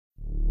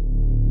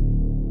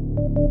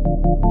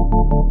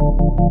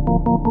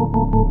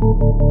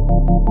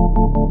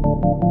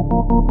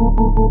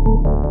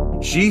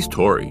She's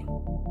Tori.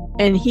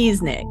 And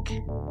he's Nick.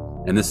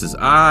 And this is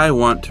I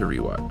Want to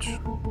Rewatch,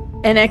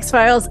 an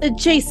X-Files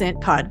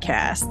adjacent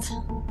podcast.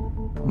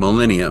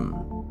 Millennium,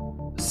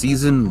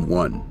 Season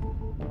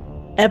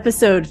 1.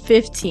 Episode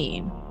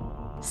 15,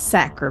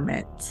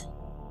 Sacrament.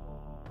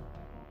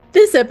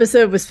 This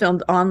episode was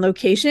filmed on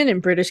location in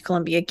British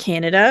Columbia,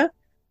 Canada,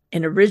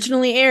 and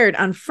originally aired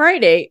on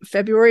Friday,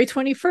 February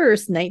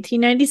 21st,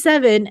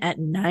 1997 at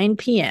 9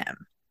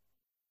 p.m.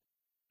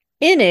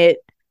 In it,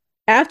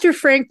 after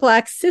Frank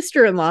Black's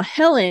sister-in-law,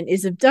 Helen,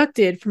 is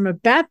abducted from a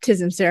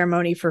baptism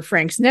ceremony for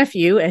Frank's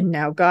nephew and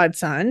now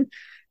godson,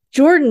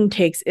 Jordan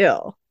takes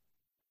ill.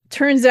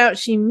 Turns out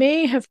she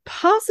may have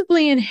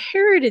possibly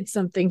inherited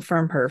something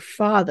from her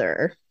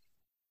father.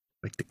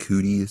 Like the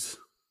cooties?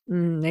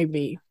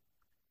 Maybe.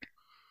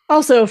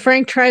 Also,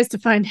 Frank tries to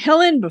find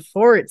Helen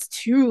before it's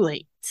too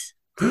late.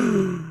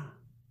 That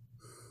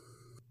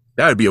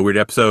would be a weird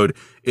episode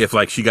if,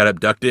 like, she got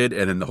abducted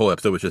and then the whole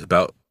episode was just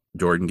about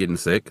Jordan getting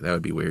sick. That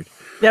would be weird.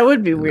 That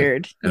would be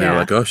weird. And they're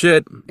like, oh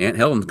shit, Aunt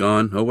Helen's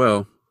gone. Oh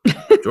well.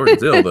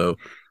 Jordan's ill though.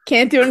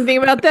 Can't do anything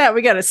about that.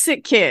 We got a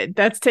sick kid.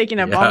 That's taking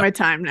up all my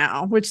time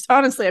now. Which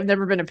honestly, I've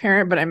never been a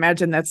parent, but I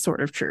imagine that's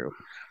sort of true.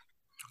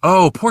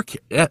 Oh, poor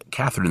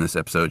Catherine in this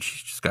episode.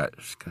 She's got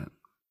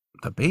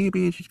the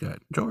baby and she's got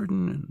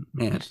Jordan, and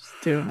man,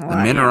 the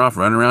men are off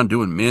running around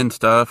doing men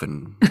stuff,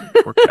 and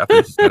poor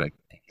Catherine's just got to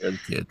take care of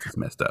the kids. It's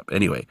messed up.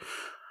 Anyway.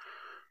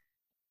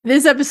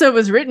 This episode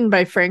was written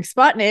by Frank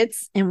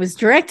Spotnitz and was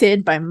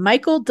directed by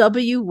Michael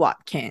W.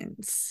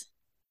 Watkins.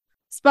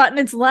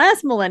 Spotnitz's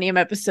last Millennium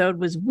episode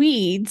was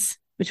Weeds,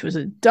 which was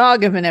a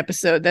dog of an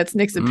episode. That's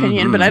Nick's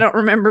opinion, but I don't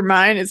remember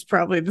mine. It's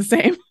probably the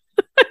same.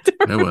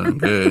 It wasn't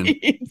good.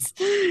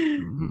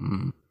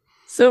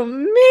 So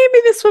maybe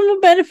this one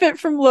will benefit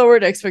from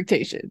lowered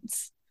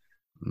expectations.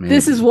 Maybe.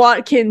 This is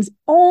Watkins'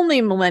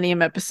 only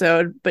Millennium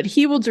episode, but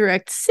he will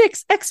direct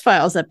 6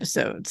 X-Files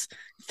episodes.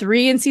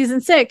 3 in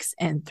season 6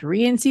 and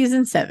 3 in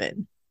season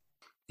 7.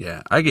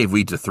 Yeah, I gave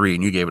Weeds a 3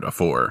 and you gave it a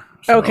 4.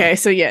 So. Okay,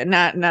 so yeah,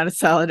 not a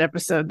solid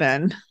episode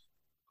then.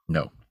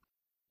 No.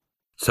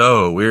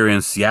 So we're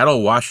in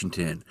Seattle,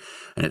 Washington,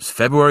 and it's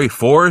February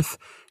 4th,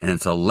 and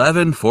it's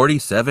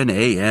 11:47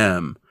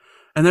 a.m.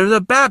 And there's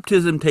a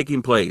baptism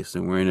taking place,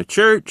 and we're in a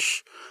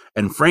church,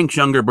 and Frank's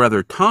younger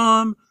brother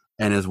Tom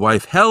and his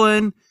wife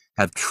Helen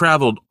have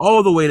traveled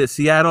all the way to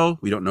Seattle,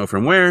 we don't know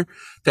from where,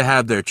 to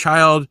have their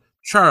child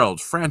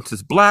Charles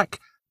Francis Black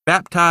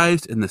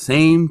baptized in the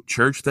same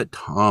church that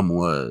Tom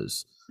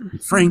was.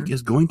 And Frank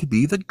is going to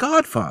be the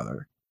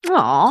godfather.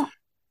 Aww.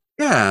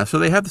 Yeah, so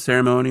they have the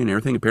ceremony and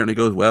everything apparently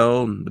goes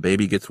well, and the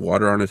baby gets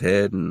water on his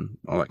head and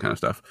all that kind of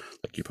stuff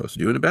like you're supposed to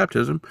do in a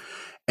baptism.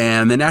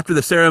 And then after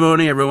the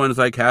ceremony, everyone's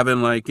like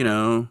having like, you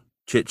know,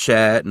 chit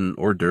chat and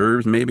hors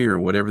d'oeuvres maybe, or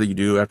whatever you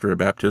do after a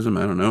baptism.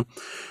 I don't know.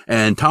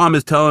 And Tom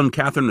is telling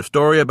Catherine a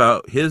story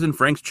about his and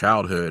Frank's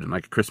childhood and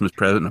like a Christmas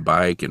present and a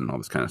bike and all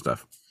this kind of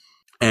stuff.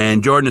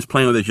 And Jordan is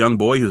playing with this young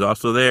boy who's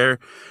also there.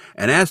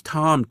 And as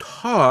Tom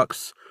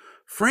talks,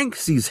 Frank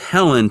sees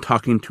Helen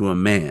talking to a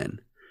man.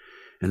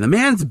 And the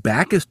man's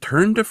back is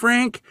turned to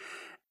Frank.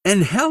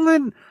 And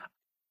Helen,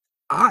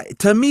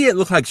 to me, it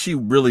looked like she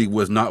really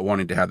was not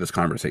wanting to have this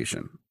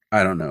conversation.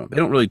 I don't know. They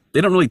don't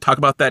really talk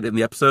about that in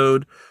the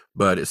episode,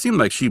 but it seemed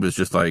like she was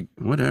just like,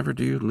 whatever,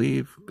 dude,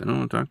 leave. I don't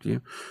want to talk to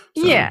you.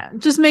 So, yeah,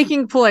 just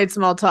making polite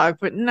small talk,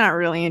 but not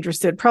really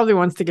interested. Probably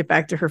wants to get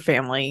back to her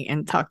family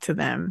and talk to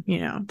them. You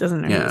know,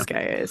 doesn't know who this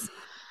guy is.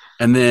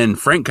 And then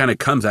Frank kind of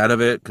comes out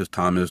of it because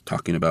Tom is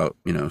talking about,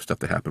 you know, stuff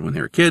that happened when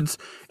they were kids.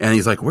 And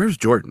he's like, where's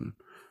Jordan?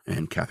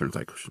 And Catherine's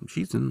like,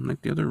 she's in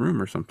like the other room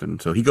or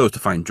something. So he goes to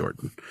find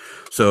Jordan.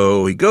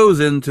 So he goes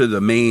into the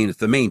main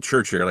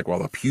church here, like where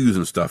all the pews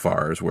and stuff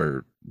are, is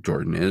where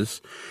Jordan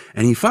is.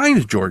 And he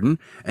finds Jordan,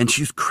 and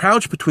she's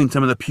crouched between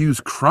some of the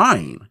pews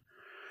crying.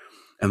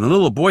 And the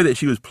little boy that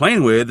she was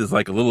playing with is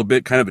like a little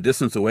bit kind of a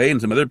distance away in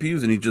some other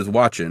pews, and he's just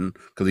watching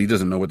because he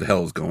doesn't know what the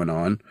hell is going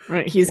on.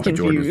 Right, he's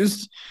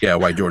confused.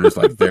 Why Jordan's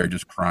like there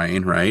just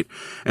crying, right?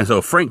 And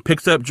so Frank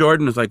picks up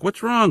Jordan and is like,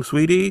 what's wrong,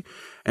 sweetie?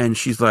 And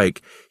she's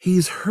like,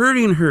 he's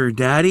hurting her,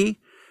 Daddy.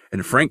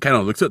 And Frank kind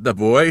of looks at the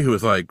boy who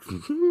is like,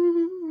 what's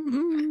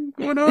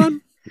going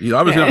on? He's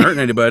obviously not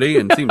hurting anybody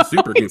and seems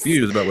super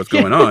confused about what's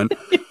going on.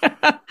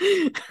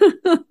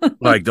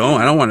 Like,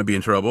 I don't want to be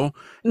in trouble.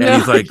 And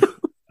he's like,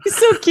 he's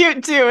so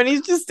cute too. And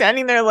he's just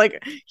standing there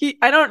like,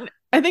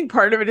 I think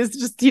part of it is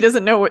just he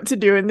doesn't know what to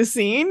do in the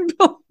scene.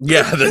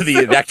 Yeah,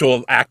 the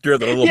actual actor,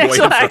 the little boy.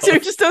 The actual actor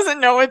just doesn't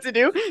know what to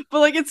do. But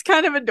like, it's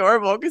kind of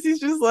adorable because he's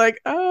just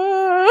like,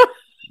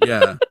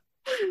 Yeah.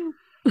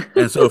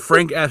 And so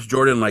Frank asks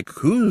Jordan, like,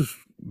 who's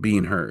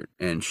being hurt?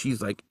 And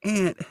she's like,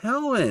 Aunt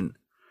Helen.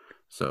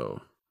 So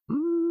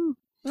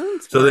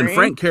then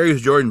Frank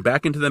carries Jordan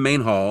back into the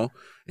main hall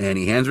and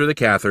he hands her the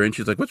catheter and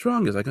she's like, what's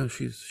wrong? He's like, oh,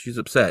 she's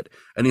upset.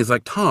 And he's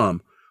like,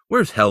 Tom,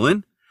 where's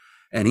Helen?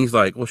 And he's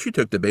like, well, she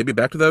took the baby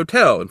back to the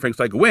hotel. And Frank's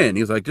like, when?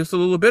 He's like, just a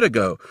little bit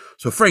ago.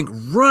 So Frank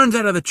runs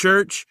out of the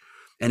church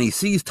and he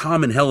sees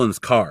Tom and Helen's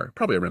car,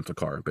 probably a rental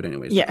car, but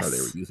anyways, the car they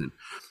were Yes. using.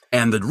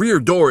 And the rear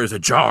door is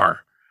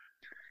ajar.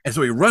 And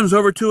so he runs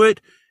over to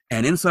it,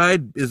 and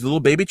inside is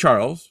little baby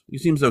Charles. He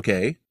seems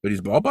okay, but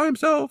he's all by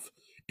himself.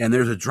 And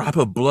there's a drop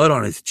of blood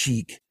on his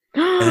cheek.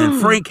 And then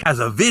Frank has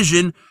a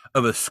vision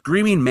of a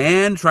screaming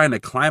man trying to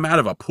climb out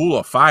of a pool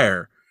of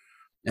fire.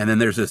 And then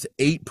there's this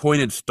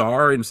 8-pointed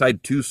star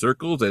inside 2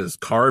 circles that is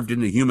carved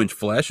into human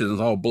flesh and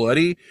is all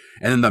bloody.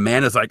 And then the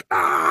man is like,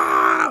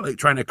 ah, like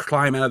trying to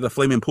climb out of the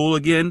flaming pool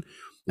again.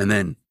 And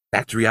then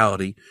back to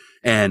reality.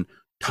 And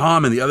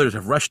Tom and the others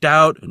have rushed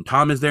out, and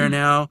Tom is there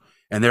now.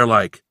 And they're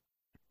like,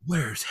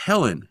 where's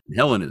Helen? And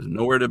Helen is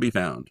nowhere to be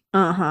found.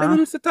 And then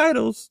it's the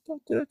titles. Da,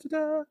 da, da,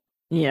 da.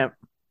 Yep.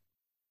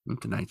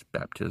 Tonight's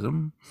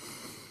baptism.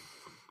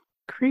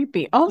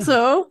 Creepy.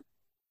 Also,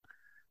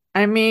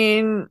 I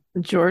mean,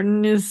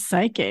 Jordan is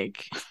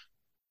psychic.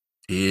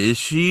 Is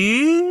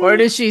she? Or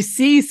does she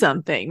see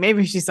something?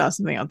 Maybe she saw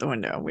something out the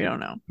window. We don't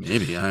know.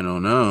 Maybe. I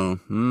don't know.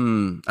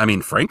 I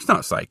mean, Frank's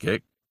not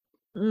psychic.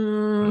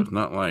 It's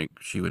not like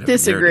she would have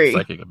inherited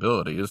psychic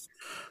abilities.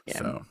 Yeah,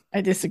 so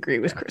I disagree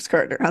with Chris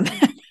Carter on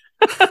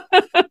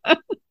that.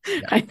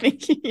 I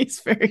think he's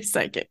very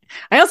psychic.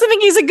 I also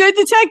think he's a good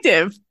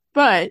detective,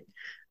 but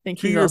I think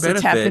he's also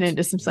tapping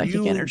into some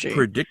psychic energy. You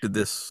predicted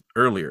this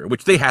earlier,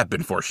 which they have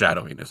been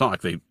foreshadowing. It's not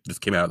like they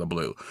just came out of the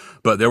blue.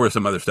 But there was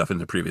some other stuff in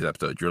the previous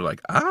episode. You're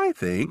like, I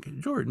think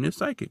Jordan is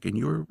psychic, and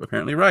you were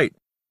apparently right.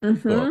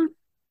 Well,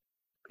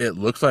 it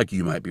looks like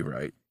you might be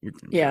right.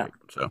 Yeah. Right.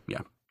 So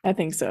yeah. I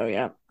think so,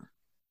 yeah.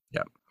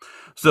 Yeah.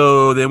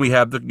 So then we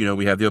have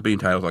the opening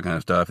titles, that kind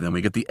of stuff, and then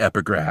we get the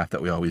epigraph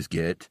that we always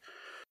get.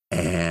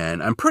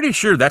 And I'm pretty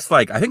sure that's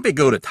like, I think they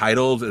go to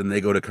titles and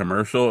they go to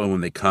commercial, and when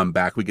they come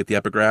back, we get the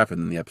epigraph,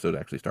 and then the episode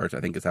actually starts.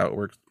 I think is how it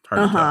works. It's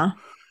hard to tell.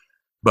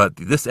 But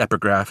this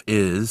epigraph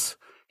is,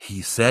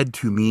 he said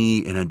to me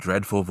in a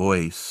dreadful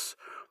voice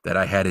that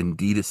I had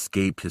indeed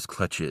escaped his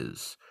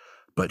clutches,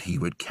 but he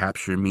would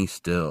capture me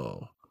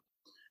still.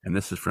 And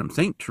this is from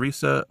Saint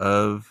Teresa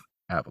of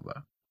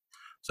Avila.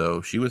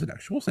 So she was an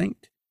actual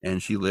saint,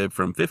 and she lived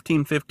from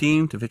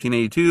 1515 to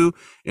 1582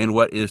 in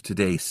what is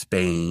today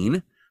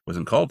Spain.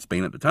 Wasn't called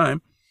Spain at the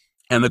time.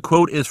 And the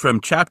quote is from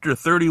chapter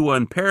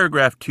 31,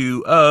 paragraph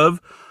 2 of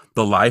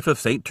The Life of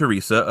Saint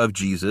Teresa of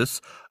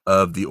Jesus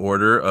of the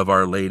Order of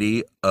Our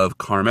Lady of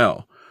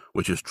Carmel,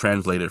 which is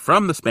translated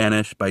from the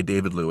Spanish by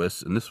David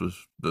Lewis. And this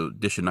was the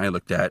edition I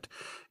looked at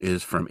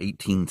is from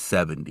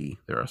 1870.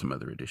 There are some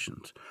other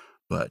editions.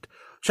 But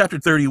chapter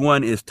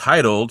 31 is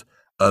titled,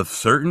 Of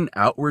Certain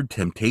Outward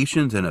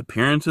Temptations and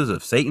Appearances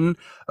of Satan,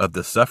 of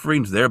the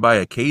Sufferings Thereby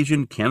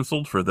Occasioned,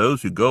 Canceled for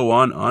Those Who Go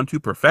on to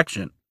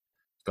Perfection.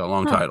 It's got a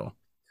long title.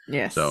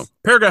 Yes. So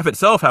paragraph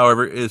itself,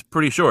 however, is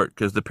pretty short,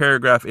 because the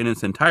paragraph in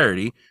its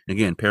entirety,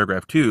 again,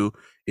 paragraph 2,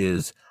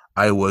 is,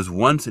 I was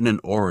once in an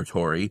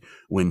oratory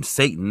when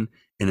Satan,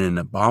 in an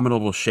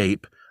abominable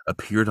shape,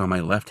 appeared on my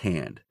left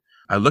hand.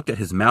 I looked at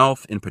his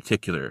mouth in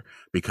particular,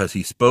 because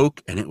he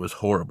spoke, and it was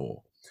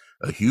horrible.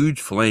 A huge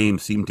flame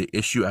seemed to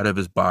issue out of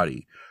his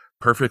body,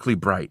 perfectly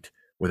bright,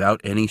 without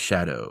any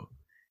shadow.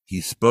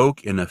 He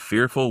spoke in a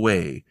fearful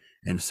way,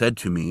 and said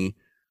to me,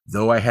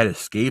 though I had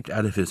escaped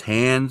out of his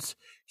hands,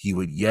 he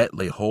would yet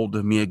lay hold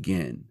of me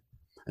again.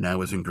 And I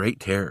was in great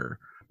terror,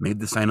 made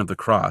the sign of the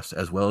cross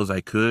as well as I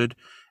could,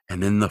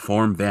 and then the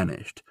form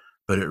vanished,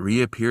 but it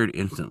reappeared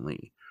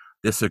instantly.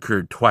 This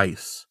occurred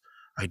twice.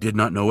 I did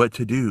not know what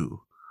to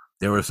do.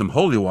 There was some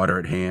holy water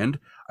at hand.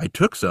 I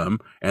took some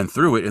and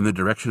threw it in the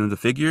direction of the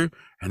figure,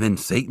 and then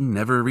Satan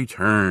never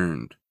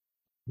returned.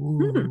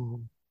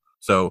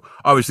 So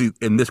obviously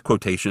in this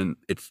quotation,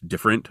 it's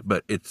different,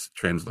 but it's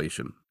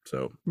translation.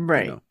 So,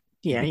 right.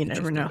 You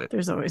never know.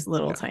 There's always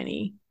little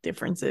tiny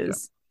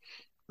differences.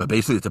 Yeah. But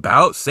basically it's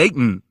about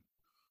Satan.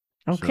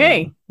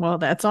 Okay. So, well,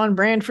 that's on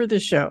brand for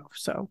this show.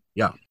 So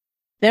yeah.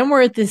 Then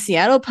we're at the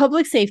Seattle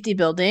Public Safety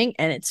Building,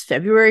 and it's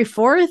February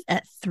 4th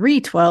at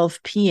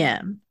 3:12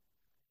 p.m.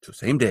 So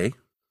same day.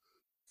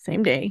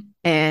 Same day.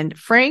 And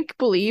Frank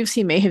believes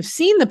he may have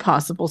seen the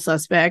possible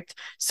suspect,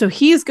 so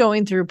he's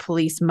going through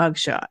police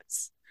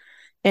mugshots.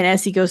 And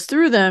as he goes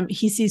through them,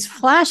 he sees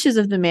flashes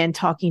of the man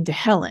talking to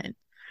Helen,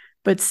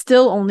 but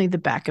still only the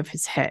back of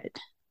his head.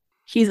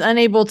 He's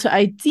unable to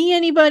ID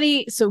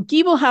anybody, so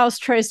Giebelhaus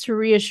tries to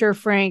reassure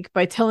Frank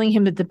by telling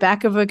him that the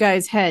back of a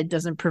guy's head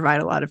doesn't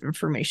provide a lot of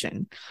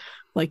information.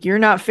 Like, you're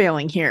not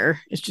failing here.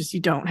 It's just you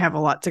don't have a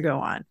lot to go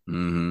on.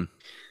 Mm-hmm.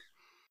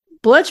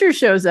 Bletcher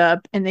shows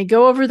up, and they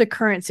go over the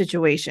current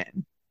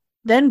situation.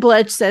 Then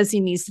Bletch says he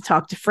needs to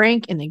talk to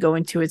Frank, and they go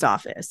into his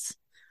office.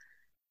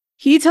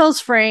 He tells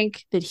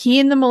Frank that he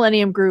and the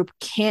Millennium Group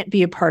can't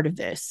be a part of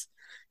this.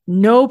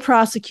 No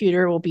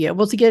prosecutor will be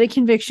able to get a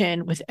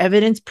conviction with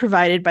evidence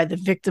provided by the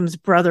victim's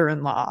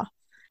brother-in-law.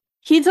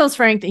 He tells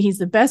Frank that he's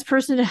the best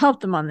person to help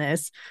them on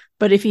this,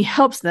 but if he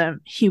helps them,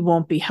 he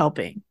won't be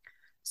helping.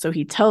 So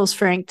he tells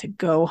Frank to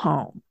go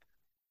home.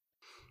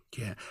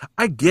 Yeah,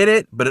 I get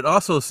it, but it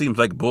also seems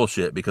like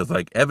bullshit because,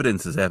 like,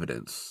 evidence is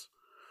evidence.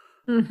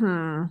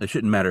 Mm-hmm. It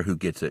shouldn't matter who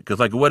gets it. Because,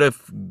 like, what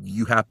if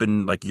you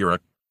happen, like, you're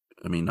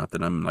I mean, not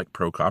that I'm like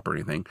pro cop or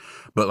anything,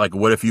 but like,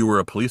 what if you were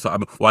a police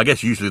officer? Well, I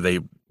guess usually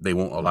they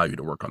won't allow you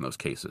to work on those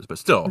cases, but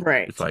still, it's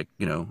Right. like,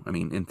 I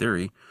mean, in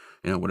theory,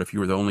 what if you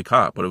were the only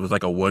cop? What if it was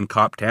like a one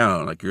cop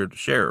town, like you're the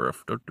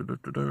sheriff, I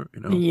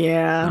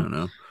Yeah. don't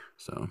know.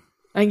 So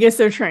I guess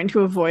they're trying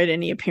to avoid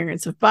any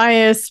appearance of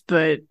bias,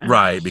 but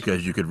right,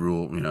 because you could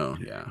rule,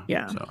 yeah.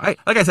 yeah. So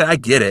like I said, I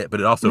get it, but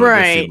it does seem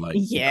Right. like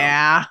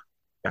Yeah.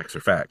 facts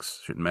are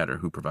facts. Shouldn't matter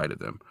who provided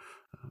them,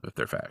 if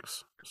they're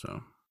facts.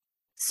 So.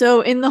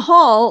 So in the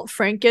hall,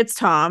 Frank gets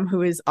Tom,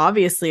 who is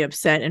obviously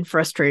upset and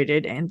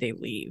frustrated, and they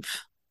leave.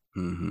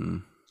 Hmm.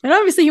 And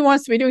obviously, he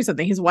wants to be doing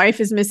something. His wife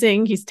is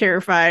missing. He's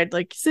terrified.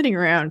 Like, sitting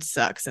around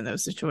sucks in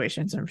those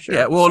situations, I'm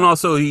Yeah, sure. well, and So,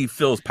 also he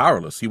feels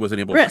powerless. He wasn't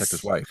able to protect his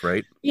rest. wife,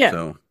 right? Yeah.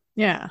 So,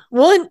 Yeah.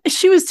 Well, and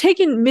she was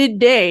taken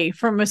midday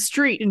from a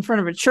street in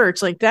front of a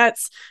church. Like,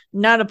 that's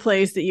not a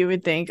place that you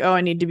would think, oh,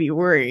 I need to be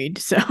worried.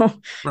 So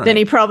then right.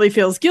 he probably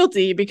feels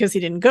guilty because he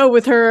didn't go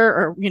with her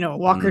or,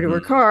 walk her to her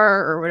Hmm.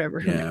 car or whatever.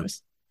 Who Yeah.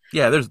 knows?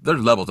 Yeah, there's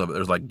levels of it.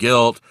 There's like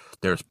guilt,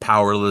 there's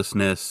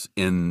powerlessness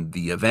in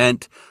the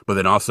event, but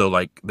then also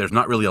like there's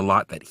not really a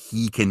lot that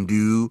he can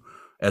do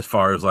as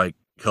far as like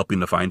helping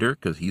to find her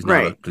because he's not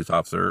a Right. police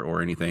officer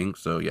or anything.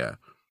 So yeah.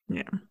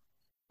 Yeah.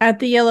 At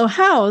the yellow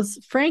house,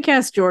 Frank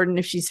asks Jordan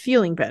if she's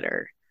feeling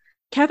better.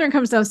 Catherine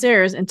comes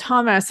downstairs and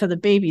Tom asks how the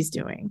baby's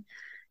doing.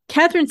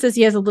 Catherine says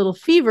he has a little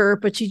fever,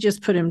 but she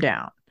just put him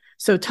down.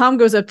 So Tom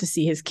goes up to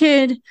see his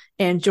kid,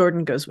 and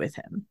Jordan goes with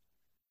him.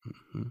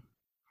 Mm-hmm.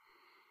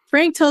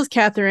 Frank tells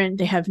Catherine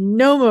they have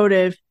no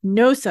motive,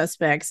 no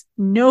suspects,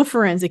 no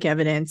forensic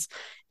evidence,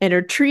 and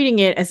are treating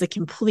it as a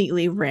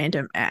completely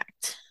random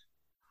act.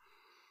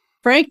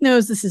 Frank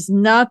knows this is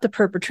not the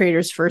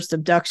perpetrator's first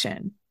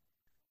abduction.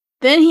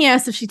 Then he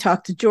asks if she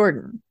talked to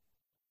Jordan.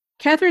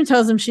 Catherine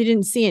tells him she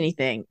didn't see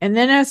anything, and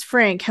then asks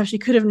Frank how she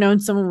could have known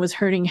someone was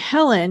hurting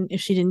Helen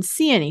if she didn't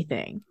see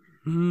anything.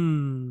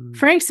 Hmm.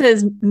 Frank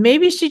says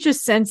maybe she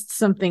just sensed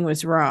something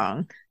was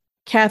wrong.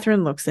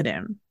 Catherine looks at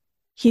him.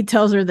 He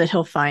tells her that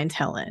he'll find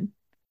Helen.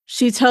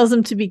 She tells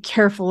him to be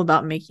careful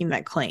about making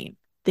that claim.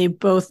 They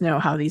both know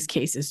how these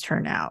cases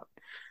turn out,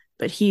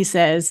 but he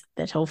says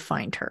that he'll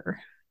find her.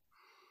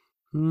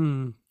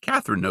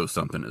 Catherine knows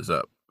something is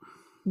up.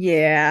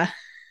 Yeah,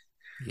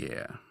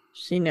 Yeah.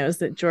 she knows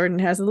that Jordan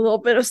has a little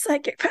bit of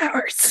psychic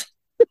powers.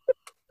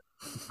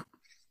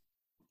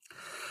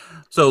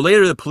 So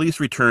later, the police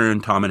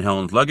return Tom and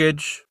Helen's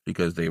luggage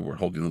because they were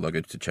holding the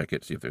luggage to check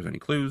it, see if there's any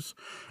clues.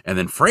 And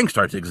then Frank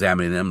starts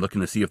examining them, looking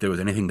to see if there was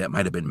anything that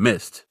might have been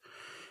missed.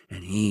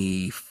 And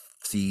he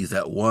sees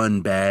that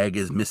one bag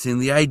is missing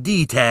the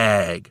ID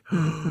tag.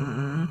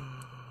 Mm-hmm.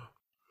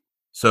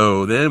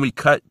 So then we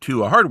cut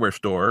to a hardware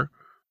store,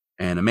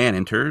 and a man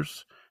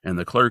enters, and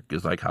the clerk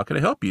is like, "How can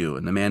I help you?"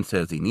 And the man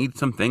says he needs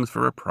some things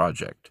for a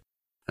project.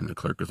 And the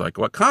clerk is like,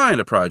 "What kind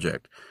of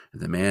project?"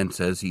 And the man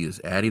says he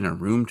is adding a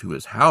room to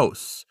his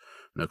house.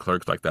 And the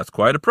clerk's like, "That's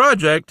quite a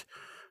project."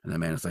 And the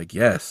man is like,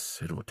 "Yes,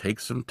 it will take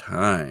some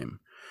time."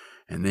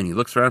 And then he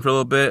looks around for a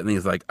little bit and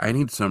he's like, "I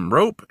need some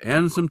rope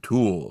and some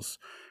tools."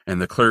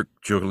 And the clerk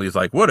jokingly is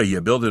like, "What are you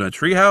building a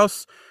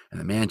treehouse?" And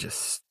the man just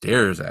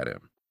stares at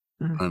him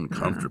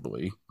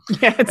uncomfortably.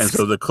 Yeah, And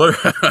so the clerk,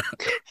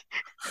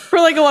 for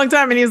like a long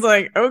time, and he's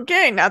like,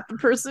 okay, not the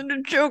person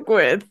to joke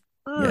with.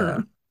 yeah.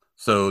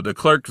 So the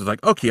clerk is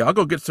like, "Okay, I'll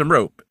go get some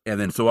rope." And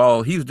then so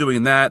while he's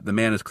doing that, the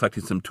man is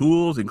collecting some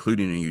tools,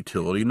 including a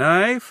utility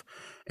knife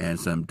and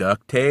some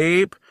duct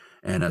tape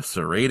and a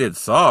serrated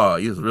saw.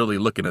 He's really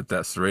looking at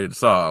that serrated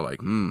saw like,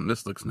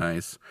 this looks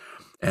nice.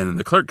 And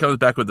the clerk comes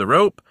back with the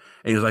rope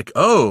and he's like,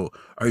 "Oh,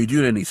 are you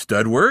doing any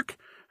stud work?"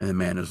 And the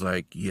man is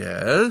like,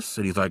 "Yes."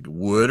 And he's like,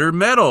 "Wood or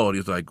metal?" And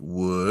he's like,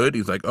 "Wood."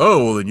 He's like,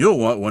 "Oh, well, then you'll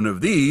want one of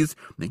these."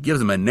 And he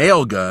gives him a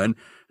nail gun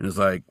and is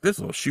like, "This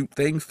will shoot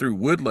things through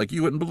wood like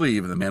you wouldn't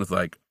believe." And the man is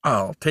like,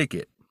 "I'll take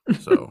it."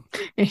 So,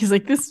 And he's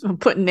like, this will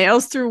put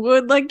nails through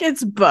wood like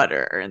it's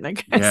butter. And the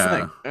guy's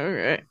like, yeah,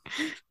 okay.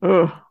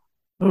 Oh,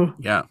 oh.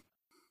 yeah.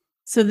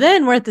 So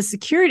then we're at the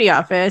security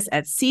office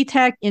at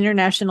SeaTac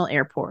International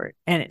Airport,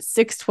 and it's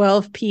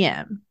 6:12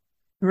 p.m.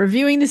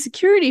 Reviewing the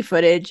security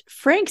footage,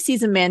 Frank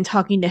sees a man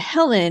talking to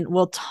Helen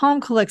while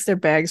Tom collects their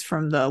bags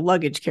from the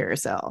luggage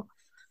carousel.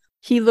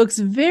 He looks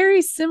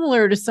very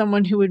similar to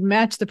someone who would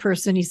match the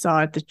person he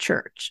saw at the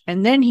church,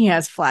 and then he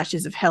has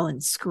flashes of Helen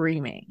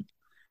screaming.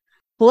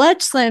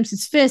 Fletch slams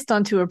his fist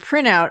onto a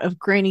printout of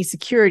grainy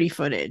security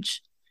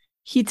footage.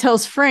 He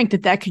tells Frank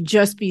that could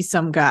just be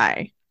some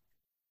guy.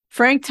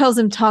 Frank tells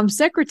him Tom's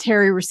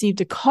secretary received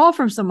a call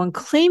from someone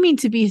claiming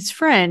to be his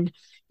friend,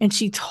 and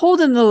she told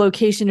him the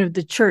location of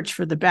the church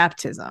for the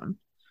baptism.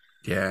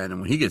 Yeah, and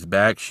when he gets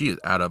back, she is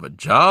out of a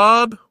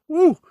job.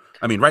 Woo!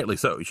 I mean, rightly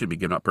so. You shouldn't be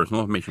giving out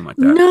personal information like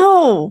that.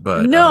 No,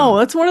 But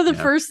that's one of the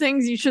yeah. first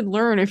things you should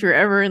learn if you're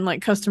ever in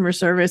like customer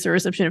service or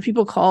reception. If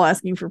people call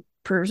asking for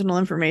personal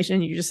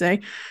information, you just say,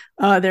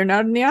 they're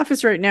not in the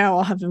office right now.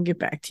 I'll have them get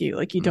back to you.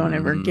 Like, you don't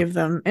ever give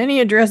them any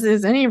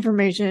addresses, any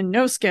information,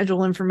 no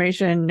schedule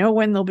information, know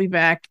when they'll be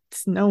back.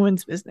 It's no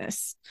one's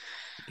business.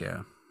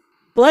 Yeah.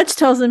 Fletch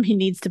tells him he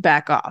needs to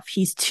back off.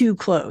 He's too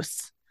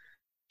close.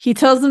 He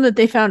tells them that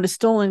they found a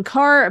stolen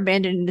car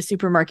abandoned in a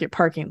supermarket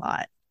parking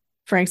lot.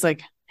 Frank's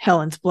like,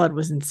 Helen's blood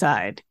was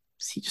inside.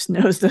 He just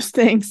knows those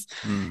things.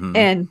 Mm-hmm.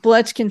 And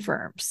Bletch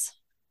confirms.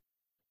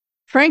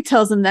 Frank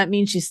tells him that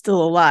means she's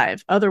still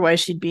alive. Otherwise,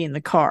 she'd be in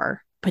the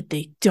car. But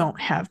they don't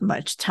have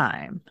much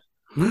time.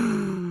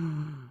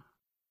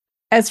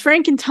 As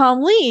Frank and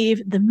Tom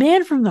leave, the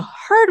man from the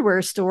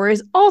hardware store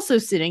is also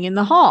sitting in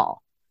the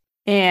hall.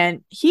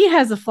 And he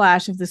has a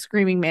flash of the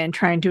screaming man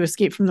trying to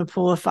escape from the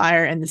pool of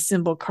fire and the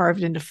symbol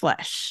carved into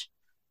flesh.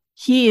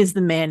 He is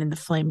the man in the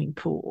flaming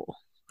pool.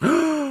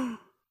 Ooh.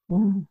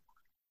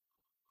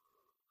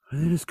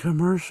 It is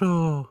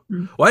commercial.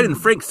 Mm-hmm. Why didn't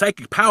Frank's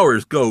psychic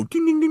powers go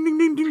ding ding ding ding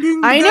ding ding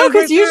ding? I know,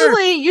 because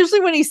usually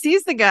when he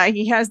sees the guy,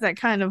 he has that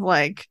kind of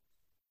like.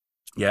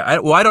 Yeah,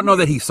 I don't know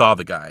that he saw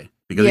the guy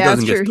because he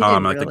doesn't get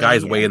Tom. Like really, the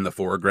guy's way in the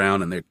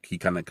foreground, and he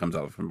kind of comes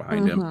out from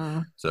behind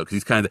him. So because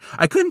he's kind of,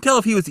 I couldn't tell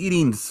if he was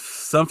eating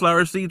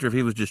sunflower seeds or if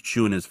he was just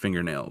chewing his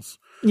fingernails.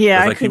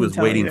 Yeah, like he was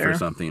waiting for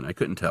something. I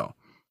couldn't tell.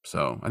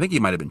 So I think he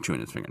might have been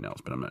chewing his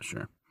fingernails, but I'm not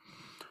sure.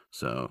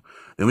 So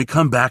then we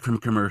come back from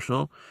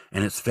commercial,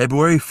 and it's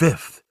February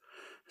 5th,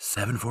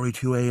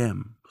 7:42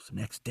 a.m. It's the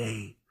next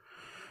day.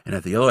 And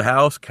at the yellow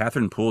house,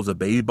 Catherine pulls a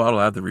baby bottle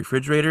out of the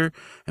refrigerator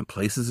and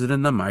places it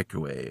in the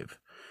microwave.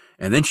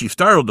 And then she's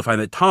startled to find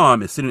that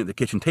Tom is sitting at the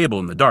kitchen table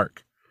in the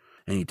dark.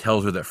 And he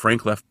tells her that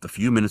Frank left a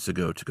few minutes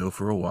ago to go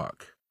for a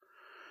walk.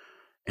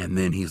 And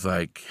then he's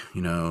like,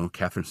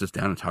 Catherine sits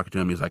down and talks to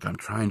him. He's like, I'm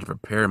trying to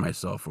prepare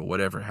myself for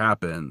whatever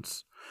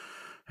happens.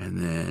 And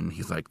then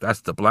he's like,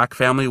 that's the Black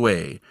family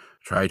way.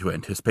 Try to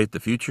anticipate the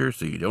future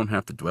so you don't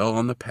have to dwell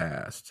on the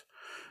past.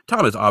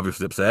 Tom is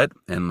obviously upset.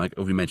 And like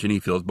we mentioned, he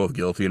feels both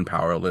guilty and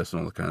powerless and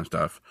all that kind of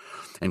stuff.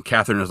 And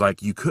Catherine is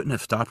like, you couldn't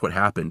have stopped what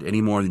happened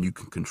any more than you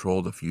can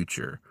control the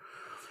future.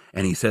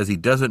 And he says he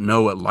doesn't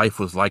know what life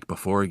was like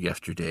before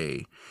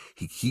yesterday.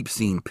 He keeps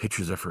seeing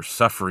pictures of her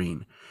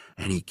suffering,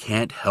 and he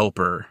can't help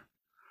her.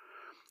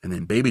 And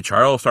then baby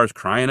Charles starts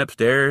crying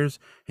upstairs,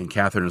 and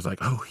Catherine is like,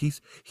 oh, he's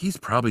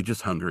probably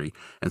just hungry.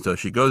 And so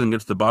she goes and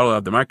gets the bottle out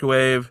of the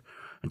microwave,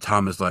 and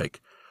Tom is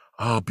like,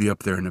 I'll be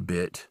up there in a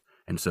bit.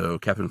 And so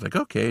Catherine's like,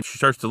 okay. She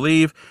starts to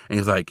leave, and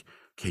he's like,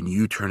 can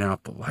you turn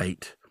out the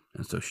light?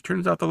 And so she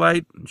turns out the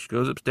light, and she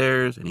goes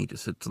upstairs, and he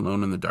just sits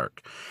alone in the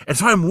dark. And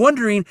so I'm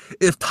wondering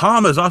if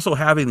Tom is also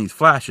having these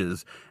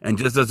flashes and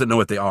just doesn't know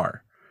what they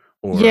are.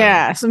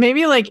 Yeah, so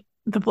maybe like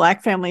the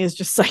Black family is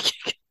just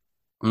psychic.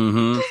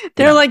 Mm-hmm.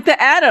 They're like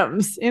the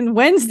Addams in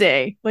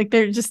Wednesday. Like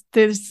there's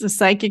a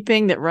psychic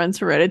thing that runs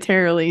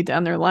hereditarily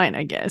down their line,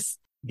 I guess.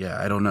 Yeah,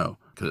 I don't know.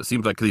 Because it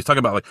seems like, because he's talking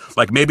about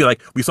like maybe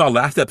like we saw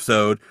last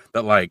episode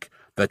that like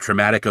the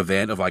traumatic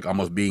event of like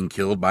almost being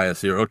killed by a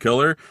serial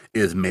killer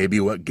is maybe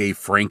what gave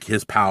Frank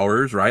his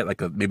powers, right?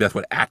 Like maybe that's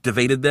what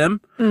activated them.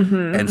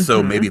 Mm-hmm, and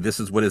so maybe this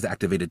is what has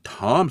activated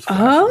Tom's flash.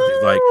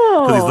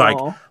 Oh. Because he's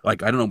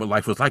like, I don't know what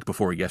life was like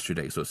before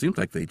yesterday. So it seems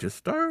like they just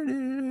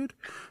started.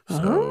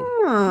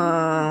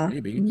 So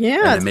maybe.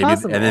 Yeah, it's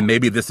possible. And then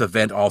maybe this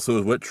event also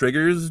is what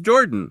triggers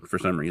Jordan for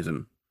some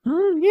reason.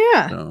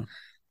 Yeah. So,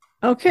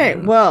 okay,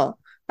 yeah. Well,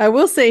 I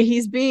will say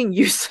he's being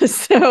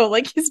useless though.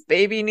 Like his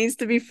baby needs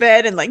to be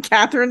fed, and like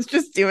Catherine's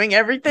just doing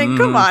everything.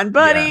 Come on,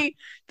 buddy.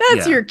 Yeah.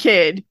 That's your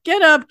kid.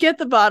 Get up, get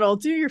the bottle,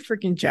 do your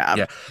freaking job.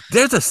 Yeah.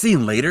 There's a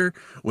scene later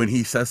when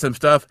he says some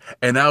stuff,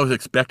 and I was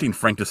expecting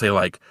Frank to say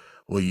like,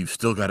 well, you've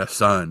still got a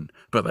son,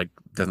 but like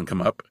doesn't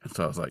come up. And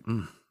so I was like,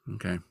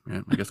 okay,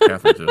 yeah, I guess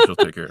Catherine she'll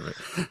take care of it.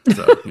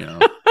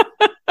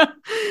 So,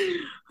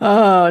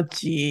 Oh,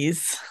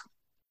 geez.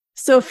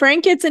 So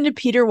Frank gets into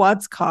Peter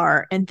Watt's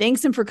car and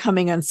thanks him for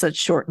coming on such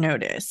short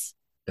notice.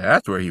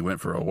 That's where he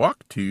went for a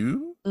walk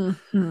to.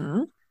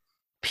 Mm-hmm.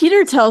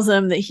 Peter tells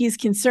him that he's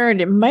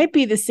concerned it might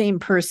be the same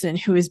person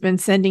who has been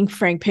sending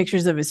Frank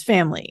pictures of his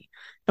family.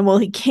 And while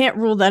he can't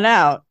rule that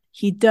out,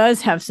 he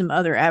does have some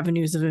other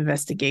avenues of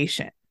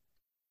investigation.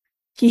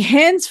 He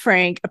hands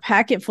Frank a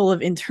packet full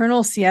of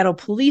internal Seattle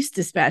police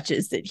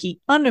dispatches that he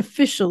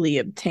unofficially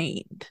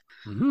obtained.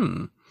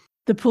 Mm-hmm.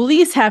 The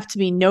police have to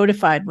be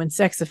notified when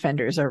sex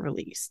offenders are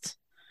released.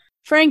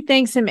 Frank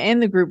thanks him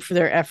and the group for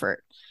their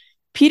effort.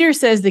 Peter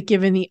says that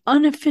given the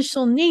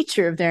unofficial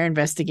nature of their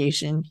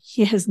investigation,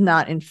 he has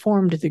not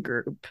informed the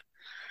group.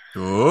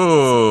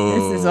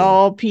 Oh. This is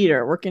all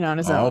Peter working on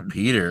his own. All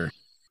Peter.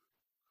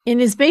 In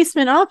his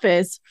basement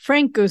office,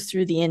 Frank goes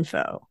through the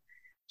info.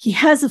 He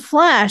has a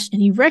flash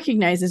and he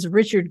recognizes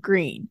Richard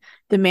Green,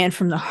 the man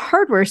from the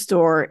hardware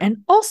store and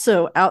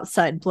also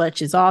outside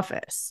Bletch's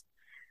office.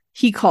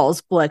 He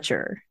calls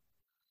Bletcher.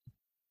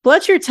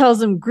 Bletcher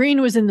tells him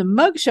Green was in the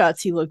mugshots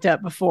he looked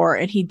at before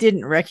and he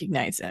didn't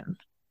recognize him.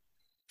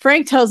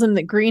 Frank tells him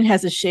that Green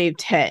has a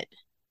shaved head.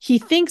 He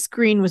thinks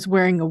Green was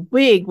wearing a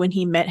wig when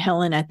he met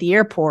Helen at the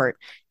airport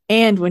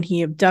and when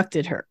he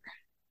abducted her.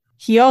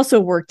 He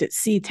also worked at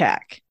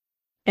SeaTac.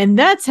 And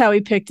that's how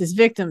he picked his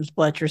victims,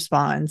 Bletcher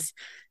responds.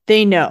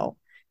 They know.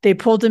 They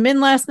pulled him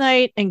in last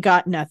night and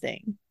got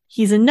nothing.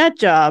 He's a nut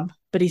job,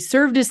 but he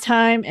served his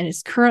time and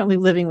is currently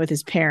living with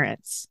his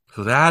parents.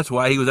 So that's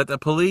why he was at the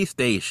police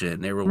station.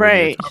 They were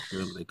right. To talk to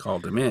him. They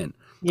called him in.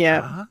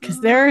 Yeah, Ah, because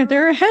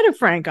they're ahead of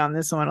Frank on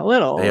this one a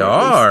little, they or at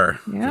least, are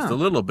just yeah. a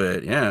little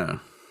bit. Yeah.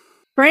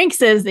 Frank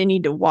says they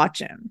need to watch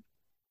him.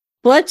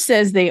 Fletch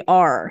says they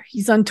are.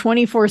 He's on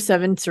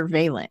 24/7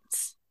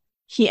 surveillance.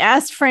 He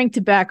asked Frank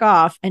to back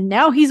off, and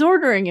now he's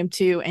ordering him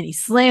to, and he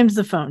slams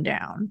the phone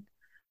down.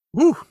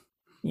 Woo.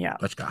 Yeah.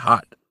 Let's got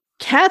hot.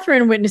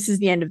 Catherine witnesses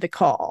the end of the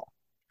call.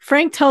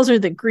 Frank tells her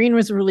that Green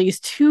was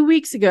released 2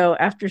 weeks ago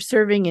after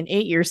serving an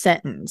 8-year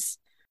sentence.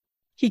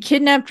 He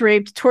kidnapped,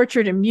 raped,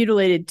 tortured, and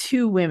mutilated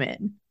 2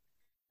 women.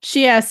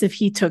 She asks if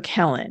he took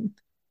Helen.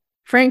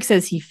 Frank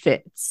says he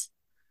fits.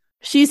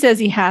 She says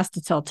he has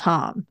to tell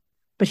Tom,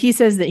 but he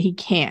says that he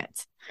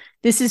can't.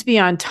 This is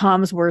beyond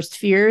Tom's worst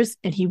fears,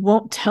 and he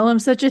won't tell him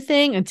such a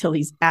thing until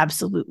he's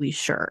absolutely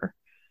sure.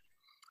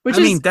 Which I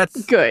mean, is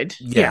that's good.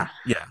 yeah,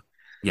 Yeah. yeah,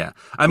 yeah.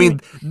 I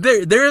mean,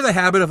 there's a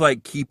habit of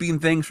like keeping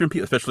things from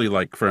people, especially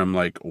like from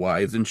like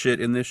wives and shit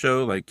in this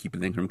show, like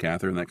keeping things from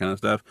Catherine, that kind of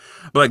stuff.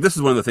 But like this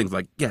is one of the things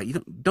like, yeah,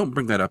 you don't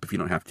bring that up if you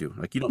don't have to.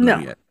 Like you don't know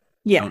No. yet.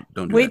 Yeah.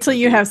 Don't do Wait that to till the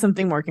you dude. have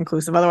something more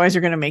conclusive. Otherwise,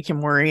 you're going to make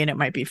him worry and it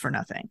might be for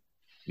nothing.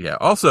 Yeah.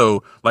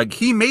 Also, like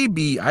he may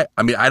be. I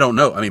mean, I don't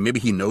know. I mean, maybe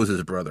he knows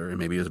his brother, and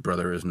maybe his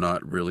brother is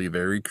not really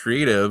very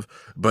creative.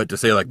 But to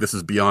say like this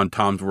is beyond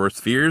Tom's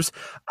worst fears,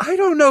 I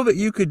don't know that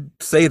you could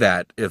say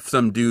that if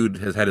some dude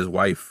has had his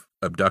wife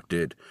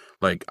abducted.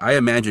 Like I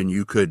imagine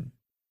you could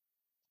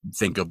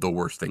think of the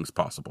worst things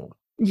possible.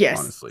 Yes,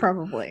 Honestly.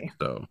 probably.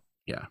 So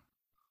yeah,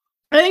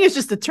 I think it's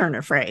just a turn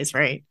of phrase,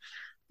 right?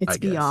 It's I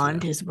guess.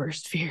 beyond Yeah. his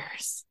worst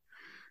fears.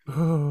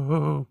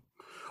 Oh.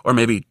 Or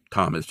maybe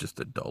Tom is just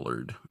a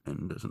dullard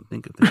and doesn't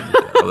think of things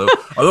like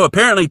that. Although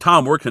apparently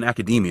Tom works in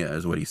academia,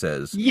 is what he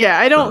says. Yeah,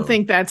 I don't So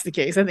think that's the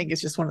case. I think it's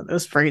just one of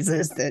those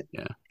phrases that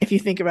yeah, if you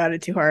think about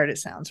it too hard, it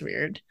sounds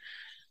weird.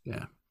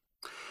 yeah.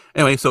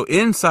 Anyway, so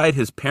inside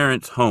his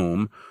parents'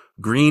 home,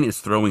 Green is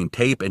throwing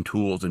tape and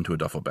tools into a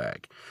duffel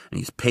bag. And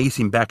he's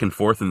pacing back and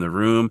forth in the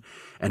room,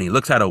 and he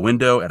looks out a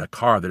window at a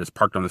car that is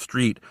parked on the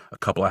street a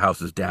couple of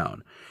houses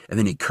down. And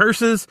then he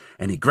curses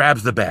and he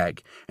grabs the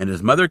bag. And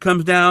his mother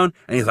comes down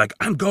and he's like,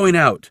 I'm going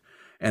out.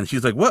 And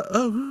she's like, what?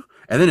 Oh.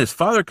 And then his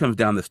father comes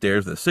down the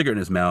stairs with a cigarette in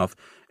his mouth,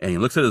 and he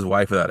looks at his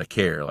wife without a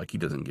care, like he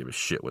doesn't give a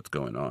shit what's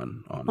going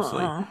on,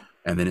 honestly. Uh-uh.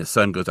 And then his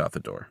son goes out the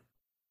door.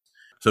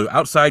 So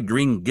outside,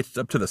 Green gets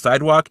up to the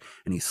sidewalk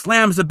and he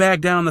slams the bag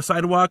down on the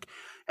sidewalk.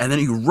 And then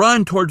he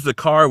runs towards the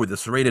car with the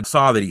serrated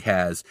saw that he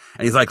has.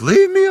 And he's like,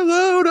 leave me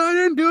alone. I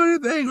didn't do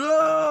anything.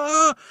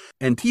 Ah!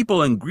 And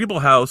Teeple and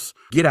Griebelhaus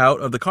get out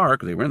of the car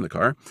because they were in the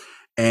car.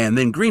 And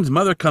then Green's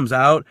mother comes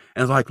out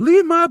and is like,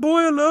 leave my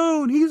boy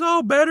alone. He's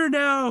all better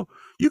now.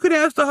 You can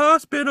ask the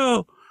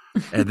hospital.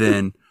 And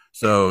then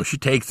so she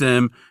takes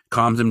him,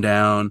 calms him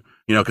down,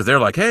 because they're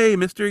like, hey,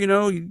 mister,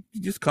 you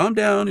just calm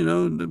down, we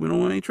don't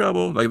want any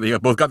trouble. Like they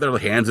both got their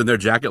hands in their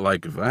jacket,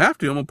 like, if I have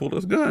to, I'm going to pull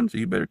this gun, so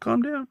you better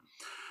calm down.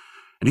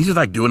 And he's just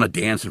like doing a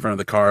dance in front of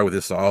the car with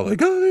his saw, like,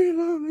 oh, leave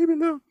me alone, leave me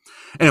alone.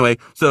 Anyway,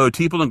 so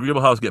Teeple and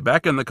Griebelhaus get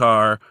back in the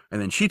car,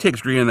 and then she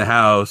takes Green in the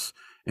house,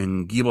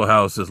 and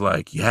Griebelhaus is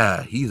like,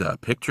 yeah, he's a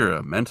picture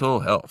of mental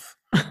health.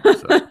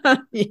 So,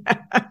 Yeah.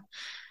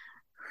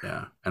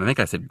 yeah. And I think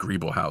I said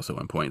Griebelhaus at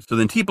one point. So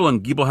then Teeple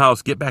and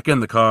Griebelhaus get back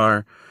in the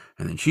car,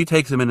 and then she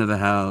takes him into the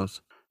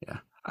house. Yeah.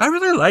 I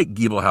really like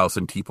Griebelhaus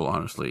and Teeple,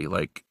 honestly.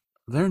 Like,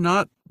 they're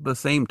not the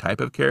same type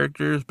of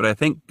characters, but I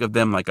think of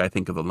them like I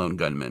think of the Lone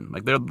Gunmen.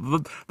 Like, they're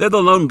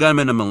the Lone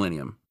Gunmen of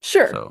Millennium.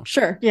 Sure. So,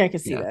 Sure. Yeah, I can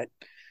see yeah. that.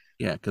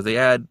 Yeah, because they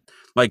add,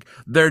 like,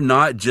 they're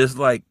not just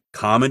like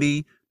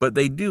comedy, but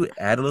they do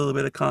add a little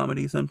bit of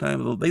comedy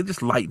sometimes. They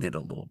just lighten it a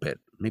little bit.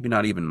 Maybe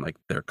not even like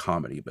their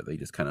comedy, but they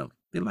just kind of,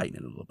 they lighten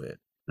it a little bit.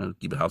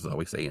 Griebelhaus is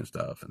always saying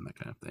stuff and that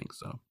kind of thing.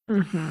 So,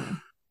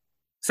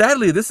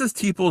 sadly, this is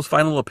Teeple's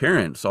final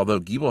appearance, although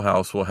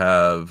Griebelhaus will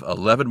have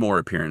 11 more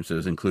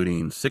appearances,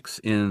 including 6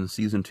 in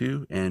season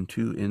 2 and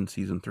 2 in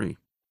season 3.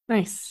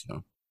 Nice.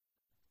 So,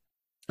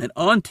 and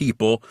on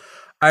Teeple,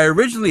 I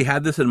originally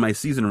had this in my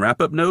season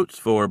wrap-up notes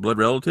for Blood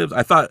Relatives.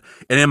 I thought,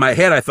 and in my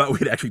head, I thought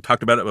we'd actually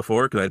talked about it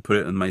before because I'd put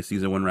it in my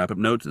season 1 wrap-up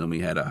notes, and then we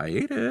had a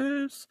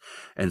hiatus.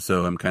 And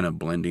so I'm kind of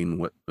blending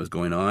what was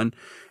going on.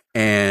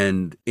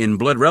 And in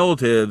Blood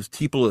Relatives,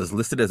 Teeple is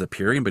listed as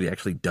appearing, but he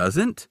actually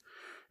doesn't.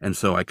 And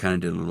so I kind of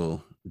did a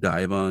little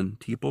dive on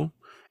Teeple.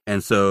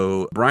 And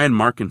so Brian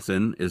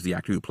Markinson is the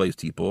actor who plays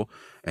Teeple,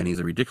 and he's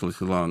a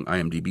ridiculously long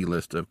IMDb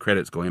list of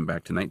credits going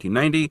back to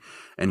 1990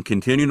 and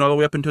continuing all the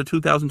way up until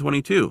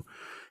 2022.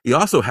 He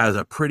also has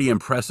a pretty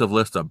impressive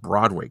list of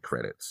Broadway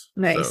credits.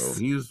 Nice. So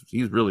he's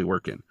really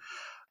working.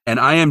 And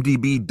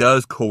IMDb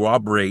does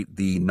corroborate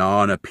the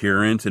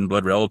non-appearance in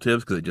Blood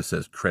Relatives because it just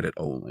says credit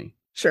only.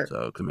 Sure.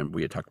 So, cause remember,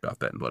 we had talked about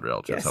that in Blood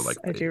Relatives. Yes, how, like,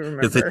 I do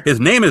remember. His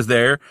name is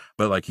there,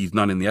 but like he's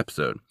not in the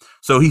episode.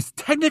 So he's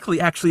technically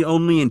actually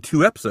only in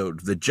 2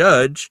 episodes, The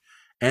Judge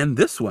and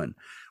this one,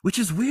 which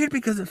is weird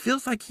because it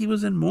feels like he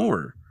was in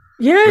more.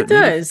 Yeah, But it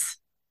does.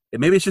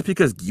 maybe it's just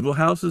because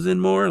Griebelhaus is in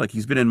more. Like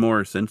he's been in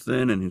more since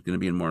then, and he's going to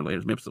be in more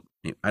later. Maybe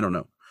I don't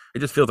know. It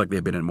just feels like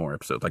they've been in more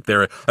episodes. Like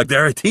they're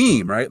a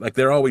team, right? Like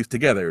they're always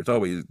together. It's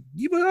always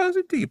Griebelhaus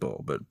and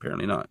Teeple, but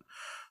apparently not.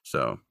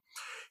 So.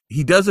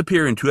 He does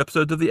appear in 2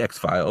 episodes of The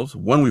X-Files.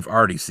 One we've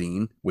already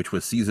seen, which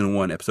was season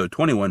 1, episode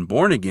 21,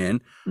 Born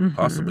Again, Mm-hmm.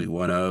 possibly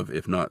one of,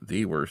 if not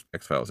the worst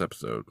X-Files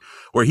episode,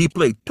 where he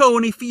played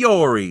Tony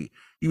Fiore.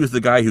 He was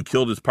the guy who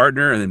killed his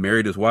partner and then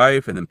married his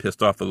wife and then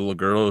pissed off the little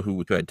girl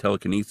who had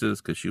telekinesis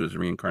because she was a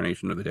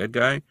reincarnation of the dead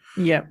guy,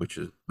 Yep. which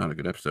is not a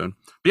good episode.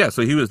 But yeah,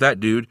 so he was that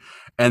dude.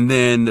 And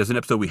then there's an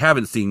episode we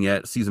haven't seen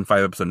yet, season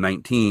 5, episode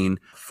 19,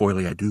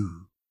 Foily I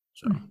Do.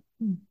 So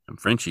I'm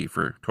Frenchie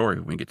for Tori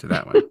when we get to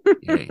that one.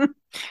 Yay.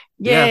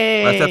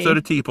 Yeah, last episode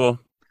Yay. of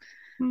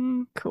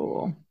Teeple.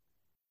 Cool.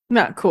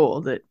 Not cool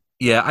that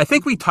Yeah, I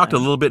think we talked a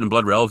little bit in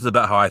Blood Relatives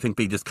about how I think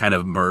they just kind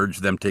of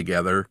merged them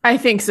together, I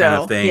think so. kind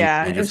of thing,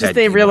 Yeah. and It was just just had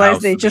they Evil realized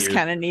House they of the just years.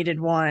 kind of needed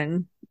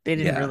one. They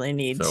didn't Yeah. really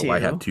need So two. why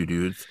have 2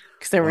 dudes?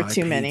 Because there were Why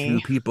too pay many.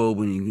 2 people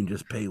when you can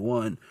just pay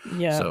 1?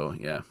 Yeah. So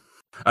yeah,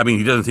 I mean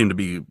he doesn't seem to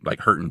be like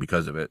hurting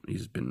because of it.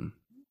 He's been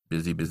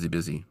busy, busy,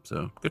 busy.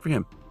 So good for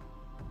him.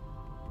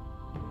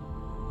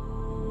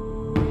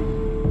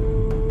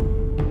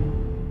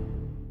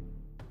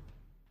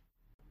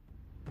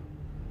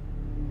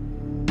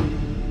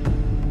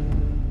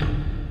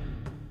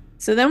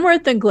 So then we're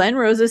at the Glen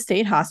Rosa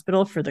State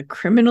Hospital for the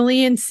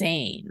criminally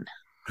insane.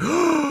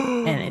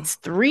 And it's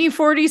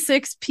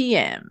 3:46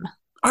 p.m.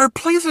 Are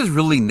places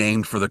really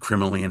named for the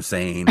criminally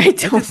insane? I It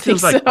don't just think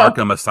feels like so.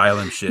 Arkham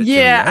Asylum shit.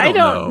 Yeah, to me. I don't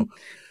know.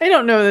 I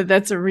don't know that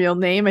that's a real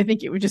name. I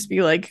think it would just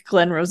be like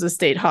Glen Rosa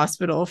State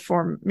Hospital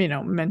for,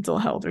 mental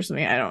health or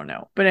something. I don't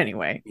know. But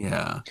anyway.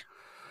 Yeah.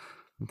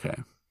 Okay.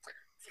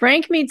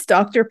 Frank meets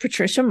Dr.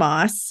 Patricia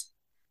Moss,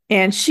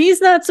 and she's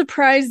not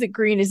surprised that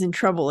Green is in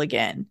trouble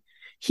again.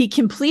 He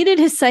completed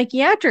his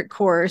psychiatric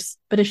course,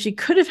 but if she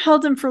could have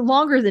held him for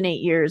longer than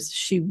 8 years,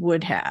 she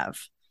would have.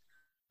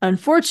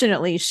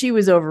 Unfortunately, she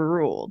was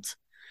overruled.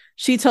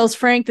 She tells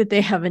Frank that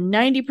they have a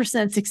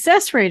 90%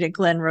 success rate at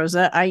Glen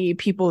Rosa, i.e.,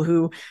 people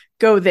who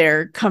go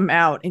there come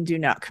out and do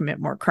not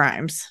commit more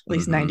crimes, at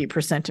least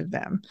 90% of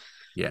them.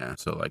 Yeah,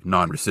 so like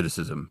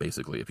non-recidivism,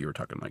 basically, if you were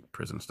talking like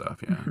prison stuff.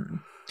 Yeah. Mm-hmm.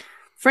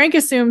 Frank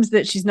assumes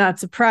that she's not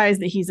surprised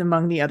that he's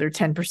among the other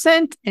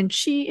 10%, and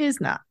she is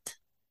not.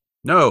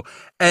 No,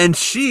 and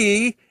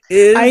she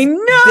is I know!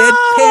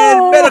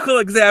 Deadpan medical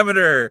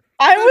examiner.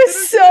 I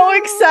was so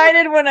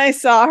excited when I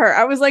saw her.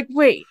 I was like,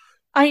 wait,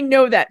 I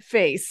know that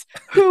face.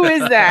 Who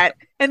is that?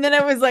 And then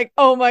I was like,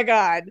 oh my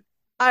God,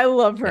 I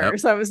love her. Yep.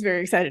 So I was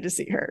very excited to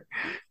see her.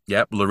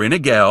 Yep, Lorena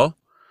Gale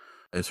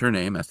is her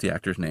name. That's the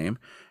actor's name.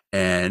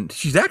 And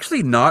she's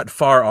actually not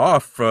far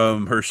off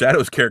from her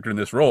Shadows character in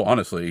this role,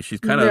 honestly. She's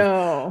kind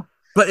of...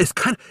 But it's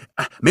kind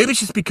of... Maybe it's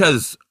just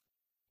because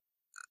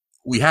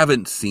we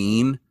haven't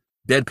seen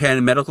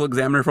Deadpan medical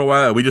examiner for a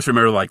while. We just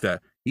remember like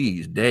that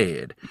he's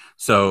dead.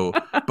 So,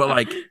 but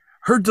like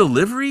her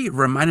delivery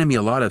reminded me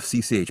a lot of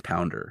CCH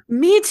Pounder.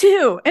 Me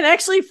too. And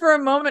actually for a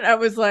moment I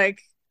was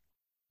like,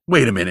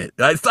 wait a minute.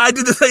 I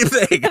did the same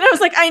thing. And I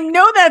was like, I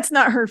know that's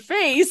not her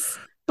face,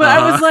 but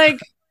I was like,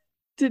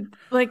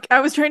 I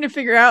was trying to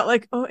figure out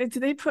like, oh, did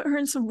they put her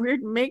in some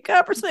weird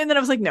makeup or something? And then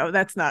I was like, no,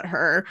 that's not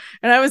her.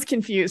 And I was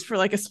confused for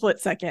like a split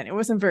second. It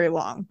wasn't very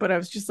long, but I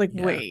was just like,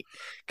 wait,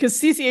 because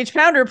CCH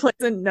Pounder plays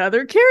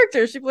another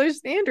character. She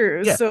plays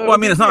Andrews. Yeah. So well, I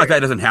mean, it's not like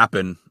that doesn't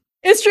happen.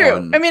 It's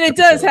true. I mean, it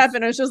does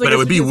happen. It's just like, but it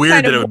would be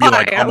weird that it would be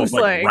like almost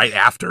like right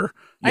after.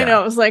 Yeah. I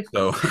know. It was like,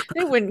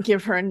 they wouldn't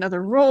give her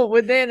another role,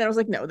 would they? And then I was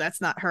like, no,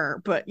 that's not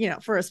her. But,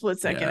 for a split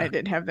second, I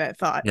did have that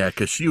thought. Yeah,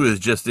 because she was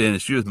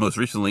most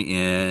recently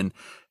in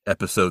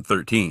episode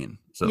 13.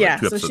 So yeah,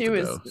 like 2 episodes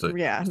ago. So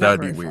that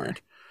would be weird.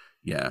 Far.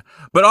 Yeah.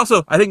 But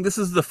also, I think this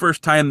is the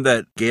first time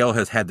that Gale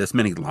has had this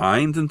many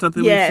lines in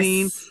something we've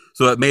seen.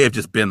 So it may have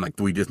just been like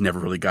we just never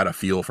really got a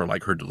feel for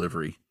like her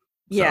delivery.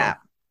 Yeah.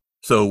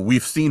 So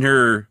we've seen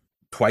her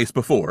twice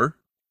before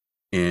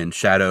in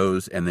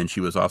Shadows, and then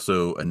she was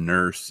also a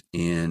nurse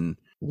in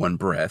One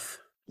Breath.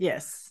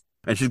 Yes.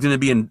 And she's going to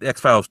be in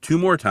X-Files 2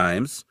 more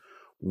times,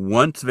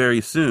 once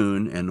very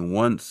soon and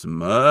once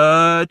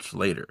much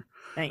later.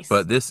 Nice.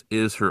 But this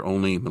is her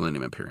only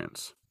Millennium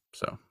appearance.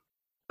 So,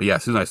 but yeah,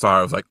 as soon as I saw her,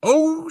 I was like,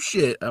 "Oh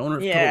shit!" I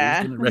wonder if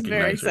Tori's going to recognize her.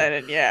 Very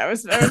excited. Yeah, I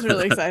was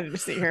really excited to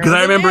see her. Because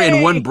I remember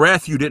in One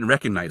Breath, you didn't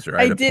recognize her.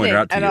 I had to point her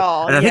out to at you.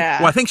 all. And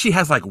I think she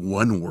has like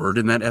one word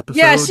in that episode.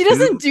 Yeah, she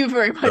doesn't do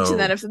very much in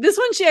that episode. This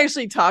one, she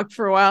actually talked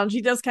for a while, and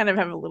she does kind of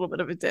have a little bit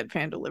of a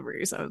deadpan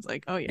delivery. So I was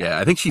like, "Oh yeah." Yeah,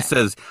 I think she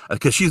says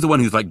because she's the one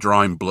who's like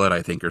drawing blood,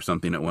 I think, or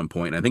something at one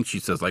point. I think she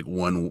says like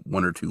one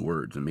or two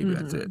words, and maybe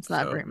that's it. It's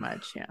not very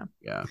much. Yeah.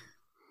 Yeah.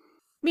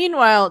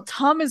 Meanwhile,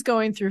 Tom is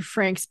going through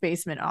Frank's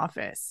basement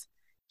office.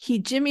 He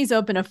jimmies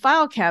open a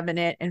file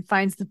cabinet and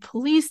finds the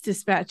police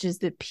dispatches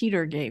that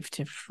Peter gave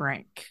to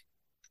Frank.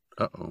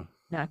 Uh-oh.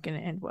 Not going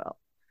to end well.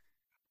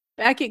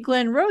 Back at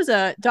Glen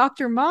Rosa,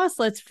 Dr. Moss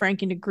lets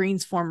Frank into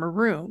Green's former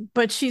room,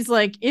 but she's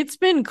like, it's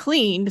been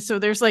cleaned, so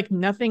there's like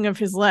nothing of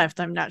his left.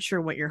 I'm not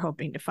sure what you're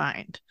hoping to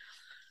find.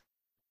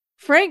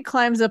 Frank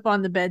climbs up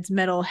on the bed's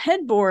metal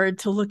headboard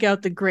to look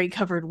out the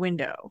gray-covered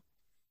window.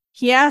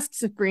 He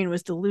asks if Green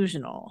was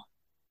delusional.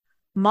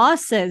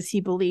 Moss says he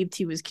believed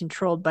he was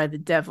controlled by the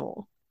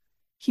devil.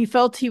 He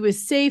felt he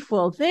was safe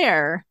while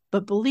there,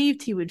 but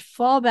believed he would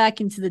fall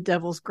back into the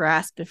devil's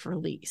grasp if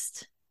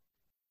released.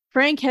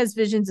 Frank has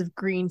visions of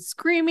Green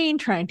screaming,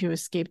 trying to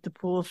escape the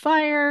pool of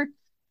fire.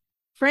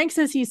 Frank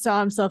says he saw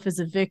himself as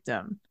a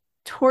victim,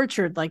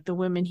 tortured like the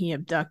women he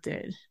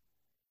abducted.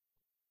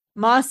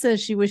 Ma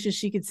says she wishes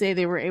she could say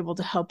they were able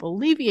to help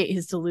alleviate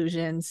his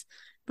delusions,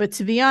 but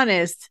to be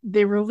honest,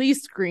 they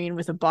released Green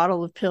with a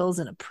bottle of pills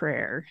and a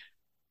prayer.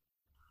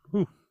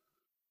 Ooh.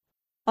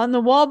 On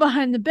the wall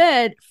behind the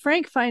bed,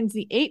 Frank finds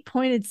the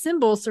 8-pointed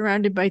symbol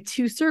surrounded by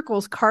 2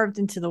 circles carved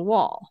into the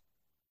wall.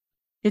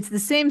 It's the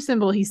same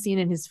symbol he's seen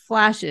in his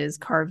flashes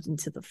carved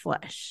into the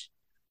flesh.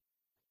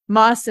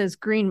 Ma says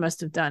Green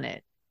must have done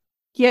it.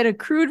 He had a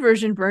crude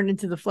version burned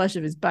into the flesh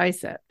of his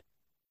bicep.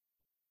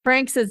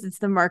 Frank says it's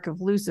the mark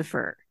of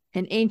Lucifer,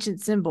 an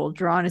ancient symbol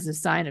drawn as a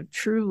sign of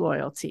true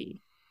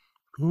loyalty.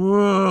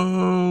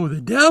 Whoa,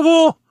 the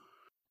devil!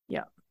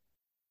 Yeah.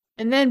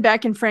 And then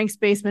back in Frank's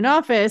basement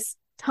office,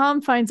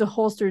 Tom finds a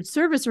holstered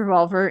service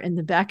revolver in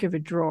the back of a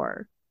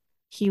drawer.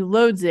 He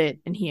loads it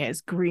and he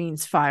has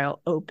Green's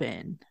file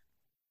open.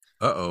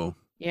 Uh-oh.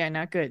 Yeah,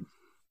 not good.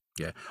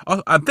 Yeah.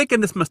 I'm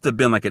thinking this must have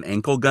been like an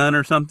ankle gun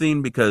or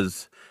something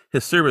because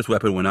his service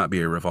weapon would not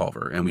be a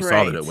revolver. And we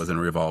saw that it wasn't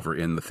a revolver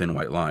in the thin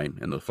white line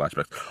in those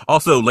flashbacks.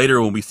 Also,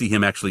 later when we see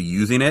him actually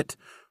using it,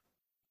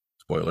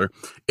 spoiler,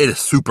 it is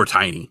super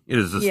tiny. It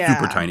is a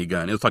super tiny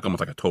gun. It's like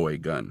almost like a toy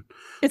gun.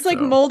 It's like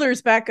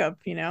Mulder's backup,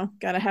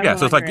 gotta have it.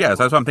 So it's like, that's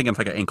what I'm thinking. It's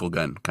like an ankle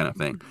gun kind of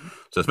thing. Mm-hmm.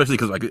 So especially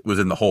because like it was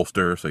in the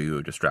holster, so you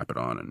would just strap it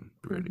on and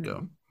be ready to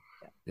go.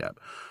 Yeah.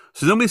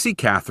 So then we see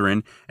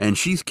Catherine, and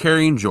she's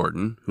carrying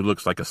Jordan, who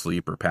looks like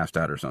asleep or passed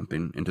out or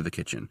something, into the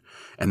kitchen.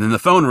 And then the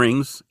phone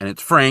rings, and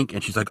it's Frank,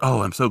 and she's like,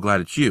 "Oh, I'm so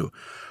glad it's you.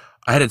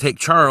 I had to take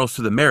Charles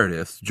to the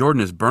Merediths.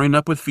 Jordan is burning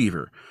up with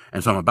fever,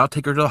 and so I'm about to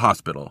take her to the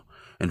hospital."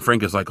 And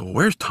Frank is like, "Oh,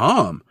 where's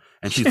Tom?"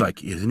 And she's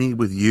like, "Isn't he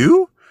with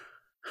you?"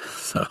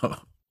 So,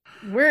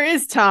 where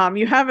is Tom?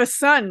 You have a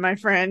son, my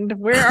friend.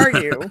 Where are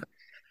you?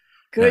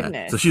 Goodness.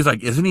 Yeah. So she's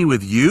like, "Isn't he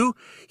with you?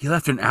 He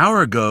left an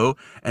hour ago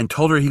and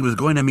told her he was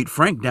going to meet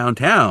Frank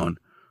downtown."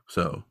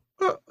 So,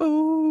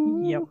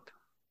 uh-oh. Yep.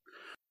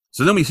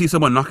 So then we see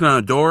someone knocking on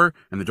a door,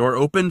 and the door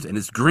opens, and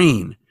it's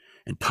Green.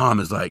 And Tom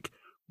is like,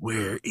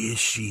 "Where is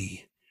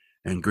she?"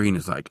 And Green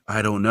is like,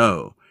 "I don't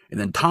know." And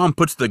then Tom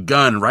puts the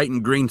gun right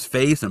in Green's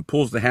face and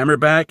pulls the hammer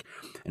back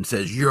and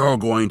says, "You're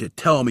going to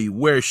tell me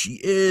where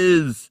she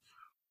is."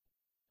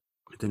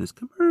 And then it's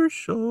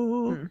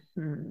commercial.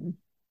 Mm-hmm.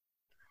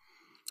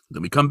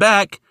 Then we come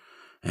back,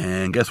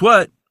 and guess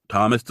what?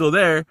 Tom is still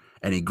there,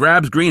 and he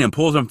grabs Green and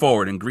pulls him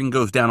forward, and Green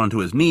goes down onto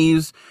his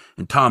knees,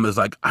 and Tom is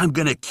like, "I'm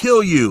going to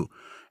kill you,"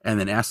 and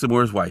then asks him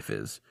where his wife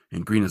is.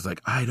 And Green is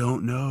like, "I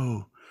don't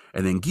know."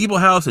 And then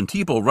Giebelhaus and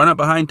Teeple run up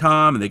behind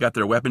Tom, and they got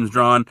their weapons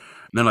drawn, and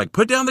they're like,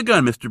 "Put down the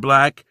gun, Mr.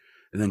 Black."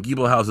 And then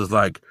Giebelhaus is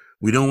like,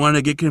 "We don't want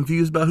to get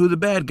confused about who the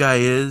bad guy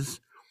is."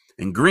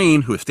 And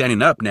Green, who is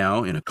standing up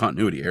now in a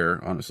continuity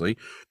error, honestly,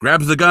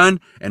 grabs the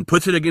gun and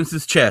puts it against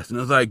his chest, and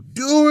is like,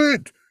 "Do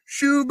it!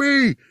 Shoot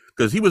me!"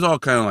 Because he was all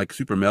kind of like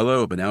super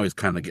mellow, but now he's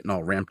kind of getting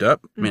all ramped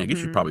up. I mean, I guess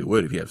you probably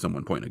would if you have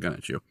someone pointing a gun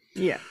at you.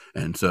 Yeah.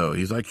 And so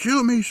he's like,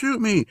 "Shoot me,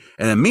 shoot me."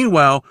 And then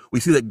meanwhile, we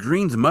see that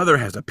Green's mother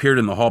has appeared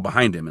in the hall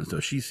behind him. And so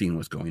she's seen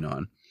what's going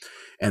on.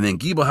 And then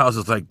Giebelhaus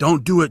is like,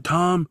 "Don't do it,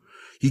 Tom.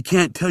 He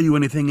can't tell you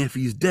anything if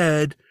he's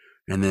dead."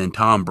 And then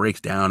Tom breaks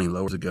down. He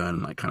lowers the gun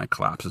and like kind of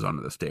collapses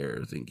onto the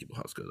stairs. And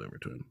Giebelhaus goes over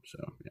to him.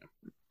 So,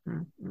 yeah.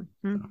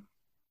 Mm-hmm. So,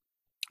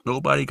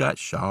 nobody got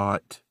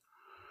shot.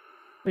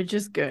 Which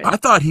is good. I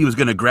thought he was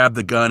going to grab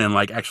the gun and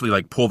like actually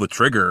like pull the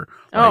trigger.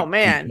 Oh,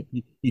 man.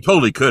 He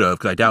totally could have,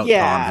 because I doubt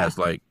Tom has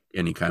like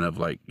any kind of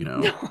like,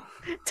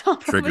 Tom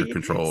trigger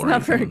control. He's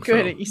not very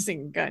good at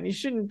using a gun. He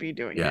shouldn't be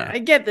doing that. I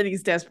get that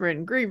he's desperate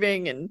and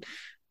grieving and,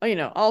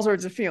 all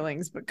sorts of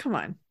feelings, but come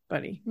on,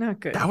 buddy. Not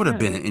good. That would have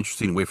been an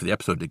interesting way for the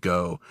episode to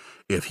go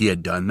if he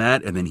had done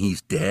that and then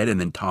he's dead and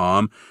then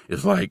Tom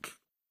is like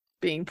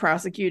being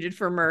prosecuted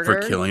for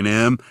murder, for killing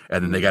him,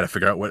 and then they got to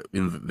figure out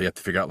they have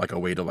to figure out like a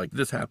way to like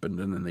this happened,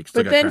 and then they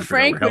still. But then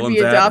Frank would be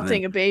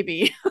adopting a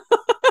baby.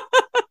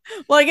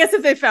 Well, I guess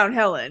if they found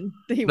Helen,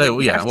 they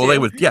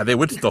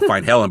would still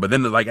find Helen, but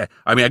then like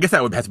I guess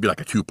that would have to be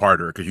like a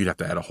 2-parter because you'd have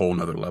to add a whole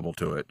nother level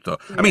to it. So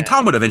I mean,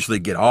 Tom would eventually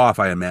get off,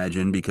 I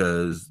imagine,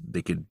 because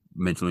they could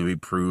eventually maybe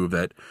prove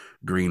that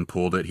Green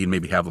pulled it. He'd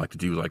maybe have like to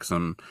do like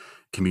some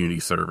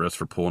community service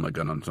for pulling a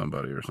gun on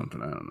somebody or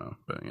something. I don't know,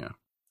 but yeah.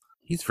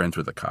 He's friends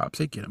with the cops.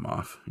 They get him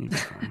off.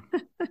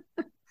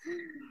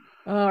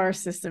 Oh, our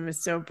system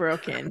is so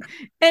broken.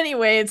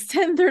 Anyway, it's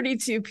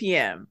 10:32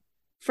 p.m.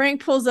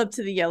 Frank pulls up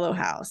to the yellow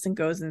house and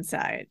goes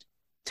inside.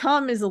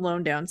 Tom is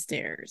alone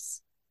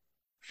downstairs.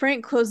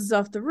 Frank closes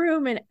off the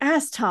room and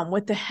asks Tom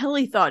what the hell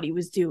he thought he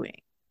was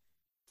doing.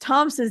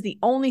 Tom says the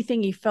only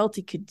thing he felt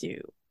he could do.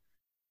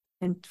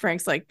 And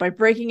Frank's like, by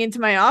breaking into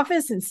my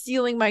office and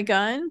stealing my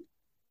gun?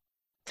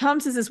 Tom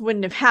says this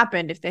wouldn't have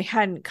happened if they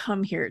hadn't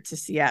come here to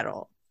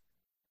Seattle.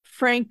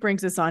 Frank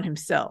brings this on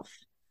himself.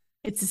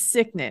 It's a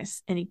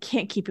sickness, and he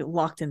can't keep it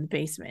locked in the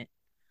basement.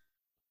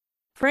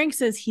 Frank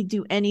says he'd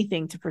do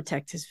anything to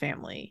protect his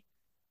family.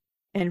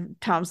 And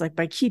Tom's like,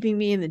 by keeping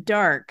me in the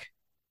dark.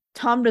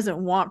 Tom doesn't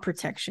want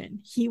protection.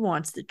 He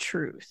wants the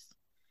truth.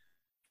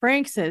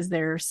 Frank says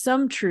there are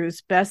some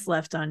truths best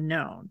left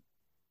unknown.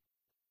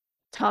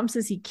 Tom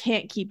says he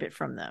can't keep it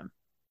from them.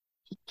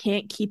 He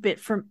can't keep it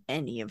from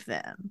any of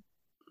them.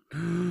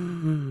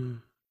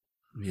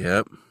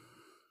 Yep.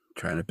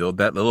 Trying to build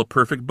that little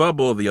perfect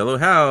bubble, the yellow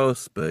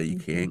house, but you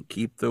can't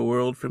keep the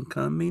world from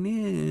coming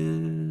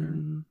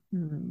in.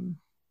 Mm-hmm.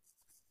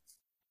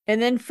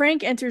 And then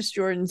Frank enters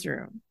Jordan's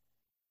room.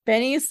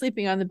 Benny is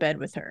sleeping on the bed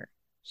with her.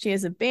 She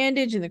has a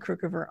bandage in the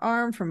crook of her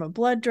arm from a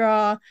blood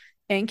draw,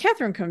 and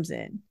Catherine comes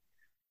in.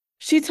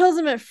 She tells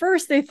him at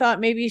first they thought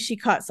maybe she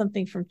caught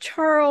something from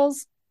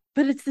Charles,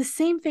 but it's the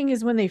same thing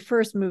as when they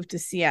first moved to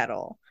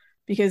Seattle,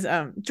 because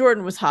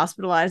Jordan was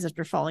hospitalized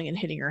after falling and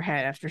hitting her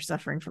head after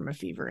suffering from a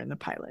fever in the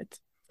pilot.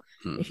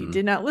 If you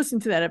did not listen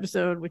to that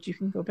episode, which you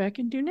can go back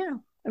and do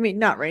now. I mean,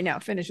 not right now.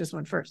 Finish this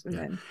one first. And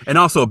then. And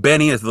also,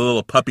 Benny is the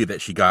little puppy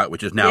that she got,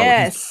 which is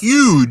now he's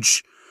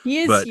huge. He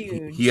is but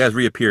huge. He has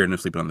reappeared and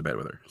is sleeping on the bed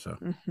with her. So.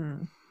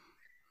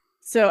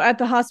 So at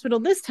the hospital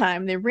this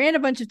time, they ran a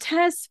bunch of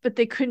tests, but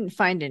they couldn't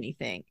find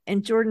anything.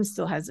 And Jordan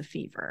still has a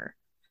fever.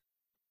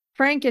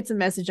 Frank gets a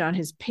message on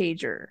his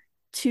pager,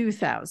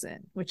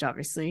 2000, which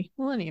obviously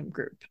Millennium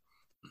Group.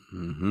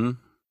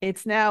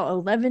 It's now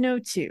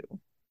 11:02.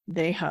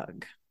 They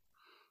hug.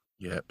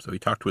 Yep. So he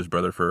talked to his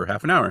brother for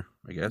half an hour,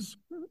 I guess.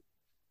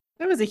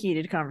 That was a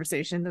heated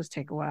conversation. Those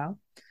take a while.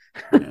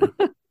 Yeah.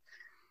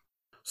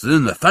 So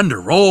then the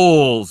thunder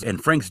rolls,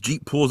 and Frank's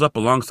Jeep pulls up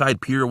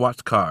alongside Peter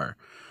Watt's car.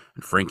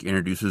 And Frank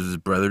introduces his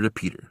brother to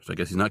Peter. So I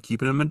guess he's not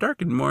keeping him in the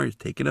dark anymore. He's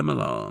taking him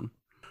along.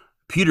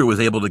 Peter was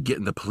able to get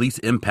in the police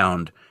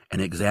impound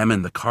and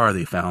examine the car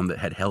they found that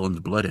had Helen's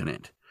blood in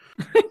it.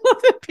 I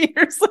love that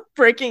Peter's like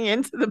breaking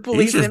into the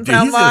police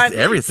impound lot,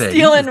 everything,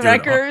 stealing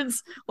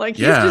records. Like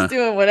he's just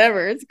doing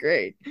whatever. It's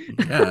great.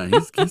 Yeah,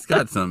 he's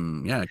got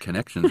some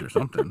connections or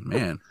something,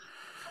 man.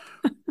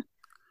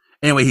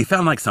 Anyway, he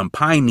found like some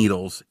pine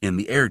needles in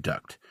the air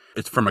duct.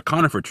 It's from a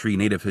conifer tree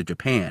native to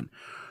Japan.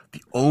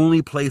 The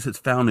only place it's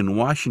found in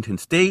Washington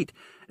State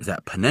is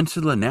at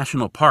Peninsula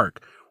National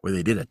Park, where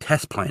they did a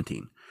test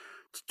planting.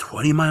 It's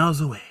 20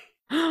 miles away.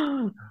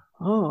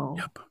 Oh.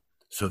 Yep.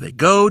 So they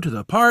go to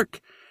the park,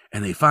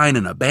 and they find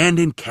an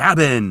abandoned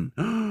cabin.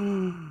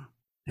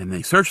 And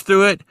they search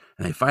through it,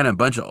 and they find a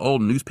bunch of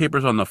old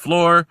newspapers on the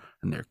floor,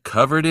 and they're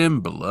covered in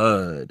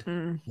blood.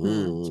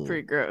 It's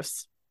pretty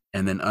gross.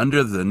 And then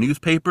under the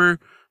newspaper,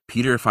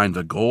 Peter finds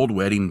a gold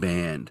wedding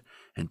band,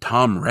 and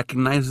Tom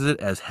recognizes it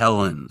as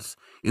Helen's.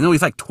 You know,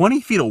 he's like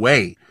 20 feet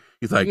away.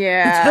 He's like,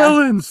 it's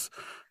Helen's.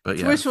 But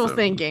it's wishful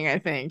thinking, I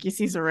think. He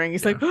sees a ring.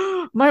 He's like,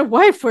 oh, my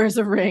wife wears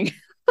a ring.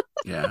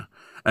 Yeah.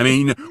 I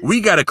mean, we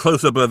got a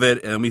close-up of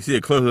it, and we see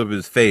a close-up of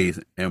his face,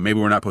 and maybe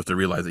we're not supposed to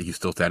realize that he's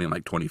still standing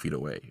like 20 feet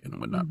away and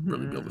would not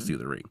really be able to see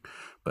the ring.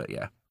 But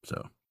yeah,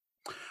 so.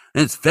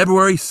 And it's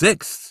February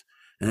 6th,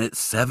 and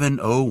it's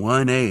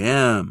 7:01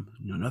 a.m.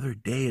 Another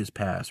day has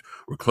passed.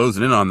 We're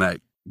closing in on that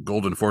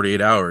golden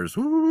 48 hours.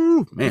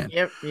 Woo, man.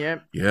 Yep.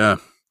 Yeah.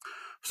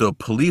 So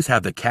police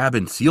have the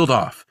cabin sealed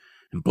off,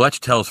 and Bletch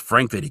tells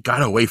Frank that he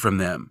got away from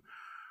them.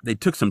 They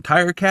took some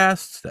tire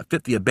casts that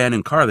fit the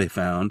abandoned car they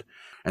found,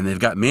 and they've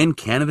got men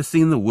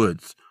canvassing the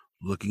woods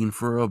looking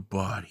for a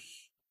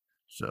body.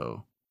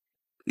 So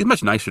he's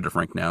much nicer to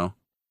Frank now.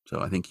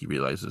 So I think he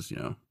realizes,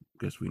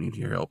 guess we need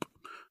your help.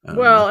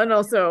 Well, and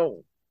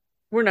also,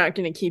 we're not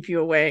going to keep you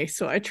away.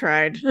 So I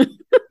tried.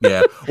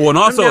 Yeah. Well, and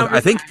also,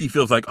 I think he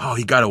feels like,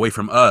 he got away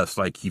from us.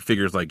 Like he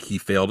figures like he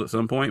failed at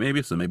some point,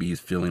 maybe. So maybe he's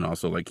feeling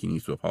also like he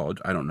needs to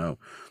apologize. I don't know.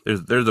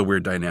 There's a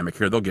weird dynamic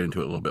here. They'll get into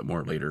it a little bit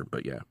more later.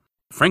 But yeah,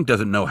 Frank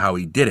doesn't know how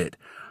he did it.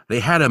 They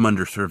had him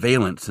under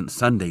surveillance since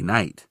Sunday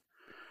night.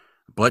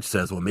 Bletch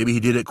says, well, maybe he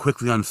did it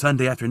quickly on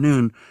Sunday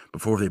afternoon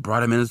before they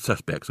brought him in as a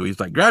suspect. So he's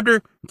like, grabbed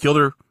her, killed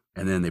her,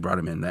 and then they brought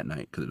him in that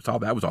night because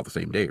that was all the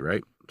same day,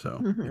 right? So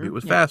maybe it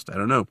was fast. I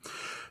don't know.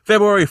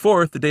 February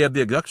 4th, the day of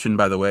the abduction,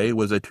 by the way,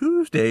 was a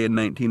Tuesday in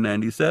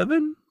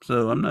 1997.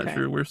 So I'm not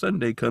sure where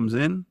Sunday comes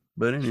in.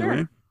 But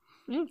anyway.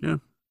 Sure. Yeah.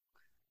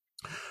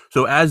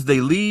 So as they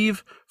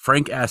leave,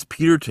 Frank asks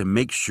Peter to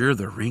make sure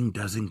the ring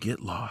doesn't get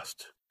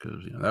lost.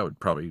 Because that would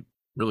probably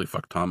really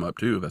fuck Tom up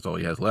too if that's all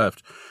he has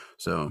left.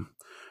 So,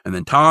 and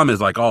then Tom is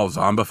like all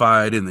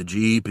zombified in the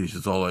Jeep. And he's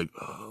just all like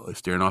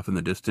staring off in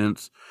the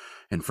distance.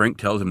 And Frank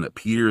tells him that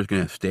Peter is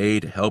going to stay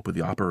to help with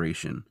the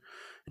operation.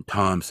 And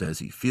Tom says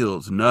he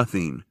feels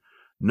nothing.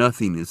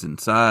 Nothing is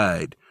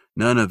inside.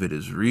 None of it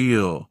is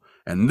real.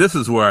 And this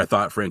is where I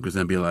thought Frank was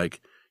going to be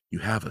like, you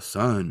have a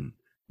son.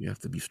 You have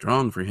to be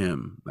strong for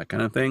him. That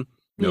kind of thing.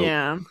 Nope.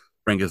 Yeah.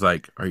 Frank is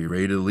like, are you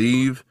ready to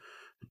leave?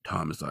 And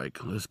Tom is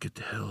like, let's get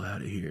the hell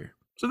out of here.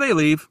 So they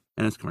leave,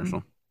 and it's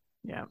commercial.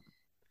 Yeah.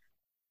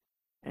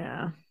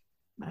 Yeah.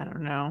 I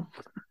don't know.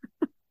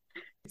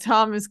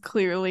 Tom is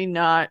clearly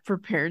not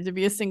prepared to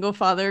be a single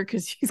father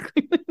because he's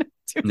clearly not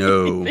do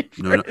No, anything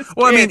no, for no. his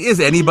Well, I mean, kid. is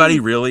anybody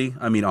really?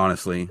 I mean,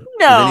 honestly, is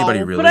anybody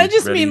No, but I really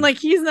just mean ready? like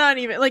he's not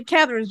even like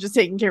Catherine's just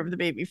taking care of the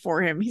baby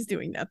for him. He's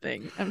doing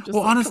nothing. I'm just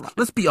Well, like, honest, come on.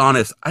 let's be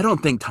honest. I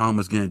don't think Tom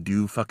was going to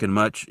do fucking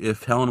much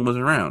if Helen was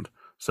around.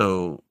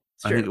 So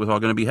It's I think it true. was all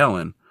going to be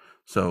Helen.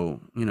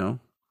 So,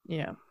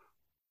 Yeah.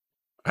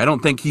 I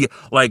don't think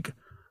like,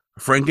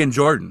 Frank and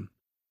Jordan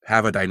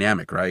have a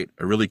dynamic, right?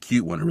 A really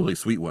cute one, a really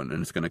sweet one.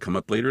 And it's going to come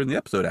up later in the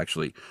episode,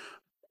 actually.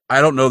 I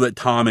don't know that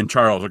Tom and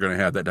Charles are going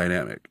to have that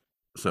dynamic.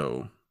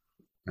 So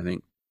I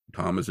think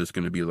Tom is just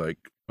going to be like,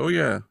 oh,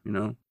 yeah,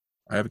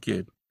 I have a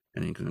kid.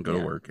 And he's going to go to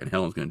Yeah. work. And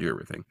Helen's going to do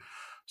everything.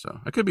 So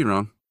I could be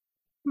wrong.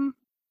 Hmm.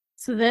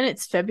 So then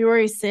it's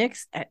February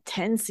 6th at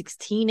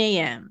 10:16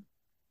 a.m.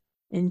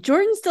 And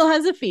Jordan still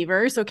has a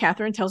fever, so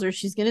Catherine tells her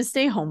she's going to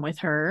stay home with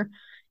her.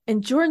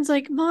 And Jordan's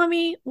like,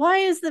 Mommy, why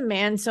is the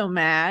man so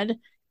mad?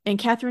 And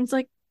Catherine's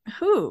like,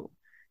 Who?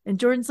 And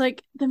Jordan's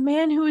like, The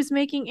man who is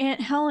making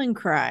Aunt Helen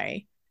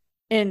cry.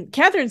 And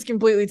Catherine's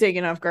completely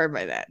taken off guard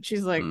by that.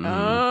 She's like,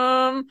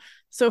 Mm.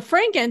 So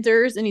Frank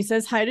enters and he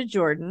says hi to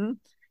Jordan.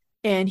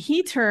 And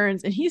he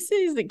turns and he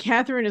sees that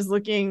Catherine is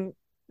looking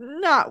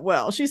not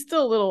well. She's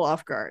still a little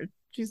off guard.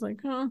 She's like,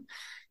 Huh.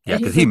 Yeah,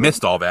 And because he's he like,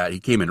 missed all that. He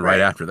came in right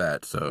Right, after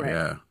that. So, right.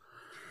 yeah.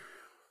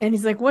 And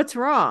he's like, What's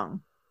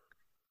wrong?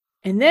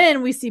 And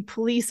then we see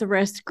police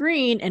arrest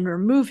Green and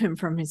remove him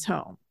from his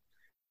home.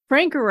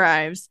 Frank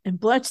arrives, and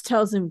Bletch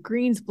tells him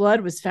Green's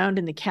blood was found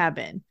in the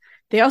cabin.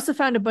 They also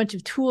found a bunch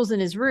of tools in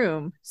his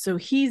room, so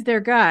he's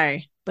their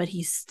guy, but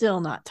he's still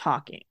not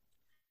talking.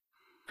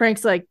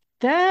 Frank's like,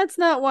 That's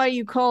not why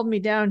you called me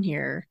down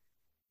here.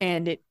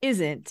 And it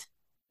isn't.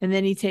 And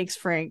then he takes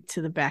Frank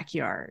to the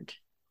backyard.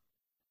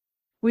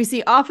 We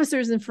see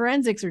officers and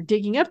forensics are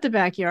digging up the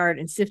backyard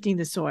and sifting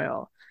the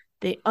soil.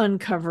 They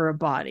uncover a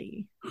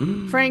body.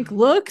 Frank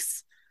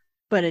looks,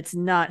 but it's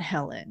not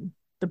Helen.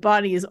 The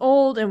body is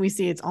old, and we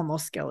see it's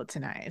almost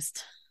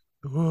skeletonized.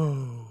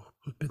 Whoa.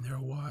 It's been there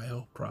a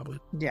while, probably.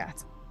 Yeah.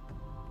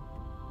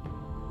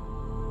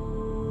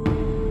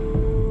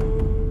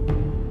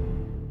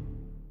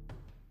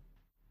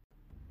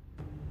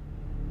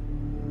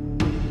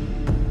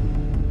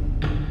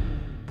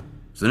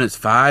 So then it's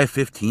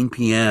 5:15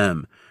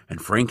 p.m.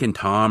 and Frank and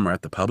Tom are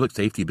at the public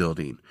safety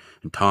building.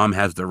 And Tom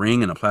has the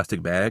ring in a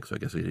plastic bag, so I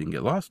guess he didn't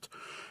get lost.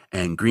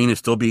 And Green is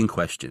still being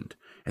questioned.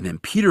 And then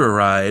Peter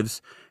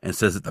arrives and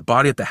says that the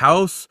body at the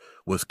house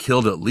was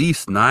killed at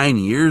least 9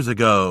 years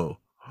ago.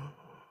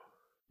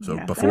 So Yeah,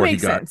 that before he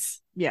makes got,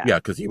 sense. Yeah. yeah,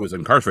 because he was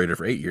incarcerated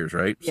for 8 years,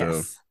 right? So,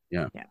 Yes.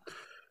 yeah. Yeah.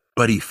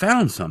 But he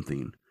found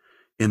something.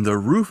 In the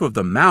roof of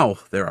the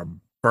mouth, there are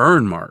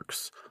burn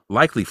marks,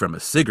 likely from a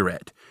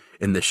cigarette,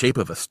 in the shape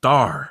of a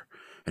star.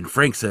 And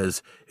Frank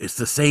says it's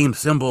the same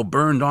symbol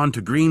burned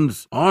onto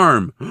Green's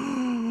arm.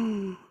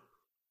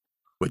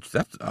 Which,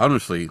 that's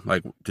honestly,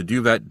 like, to do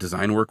that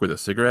design work with a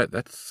cigarette,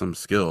 that's some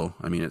skill.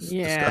 I mean, it's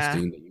Yeah,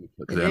 disgusting.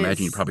 Because it I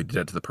imagine you is. probably did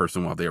that to the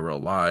person while they were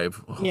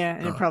alive. Oh, Yeah,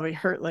 and it God. probably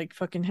hurt like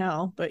fucking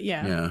hell, but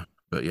yeah.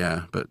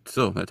 Yeah, but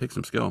still, that takes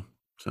some skill.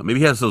 So maybe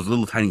he has those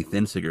little tiny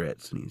thin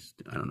cigarettes, and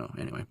I don't know,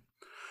 anyway.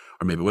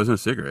 Or maybe it wasn't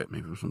a cigarette,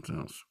 maybe it was something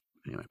else.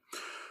 Anyway.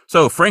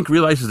 So Frank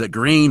realizes that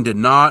Green did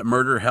not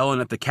murder Helen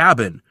at the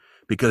cabin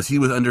because he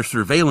was under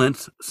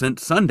surveillance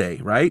since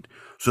Sunday, right?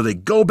 So they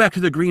go back to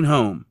the Green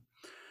home.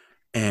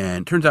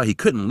 And turns out he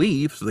couldn't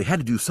leave, so they had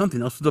to do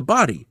something else to the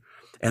body.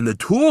 And the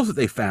tools that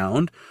they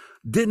found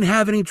didn't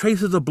have any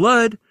traces of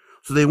blood,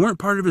 so they weren't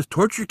part of his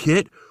torture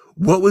kit.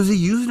 What was he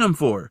using them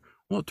for?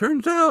 Well, it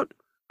turns out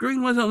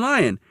Green wasn't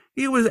lying.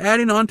 He was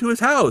adding on to his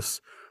house.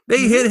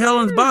 They hid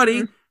Helen's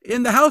body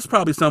in the house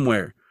probably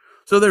somewhere.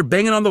 So they're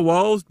banging on the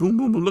walls, boom,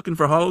 boom, boom, looking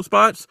for hollow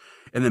spots.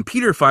 And then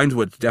Peter finds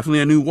what's definitely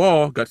a new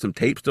wall, got some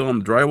tape still on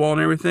the drywall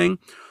and everything.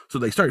 So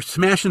they start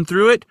smashing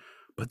through it,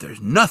 but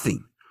there's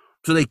nothing.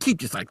 So they keep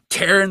just like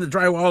tearing the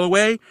drywall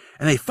away,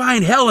 and they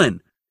find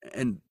Helen.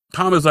 And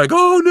Tom is like,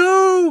 oh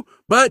no,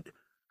 but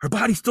her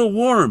body's still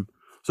warm.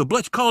 So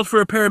Bletch calls for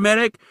a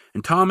paramedic,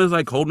 and Tom is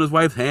like holding his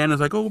wife's hand,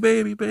 is like, oh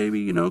baby,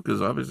 baby, because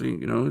obviously,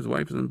 his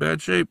wife is in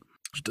bad shape.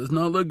 She does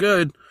not look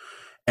good.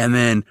 And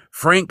then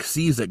Frank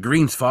sees that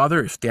Green's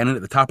father is standing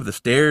at the top of the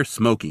stairs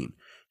smoking.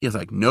 He has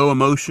like no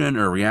emotion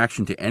or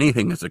reaction to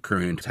anything that's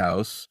occurring in his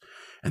house.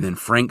 And then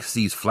Frank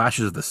sees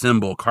flashes of the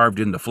symbol carved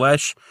into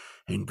flesh,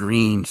 and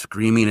Green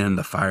screaming in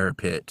the fire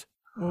pit.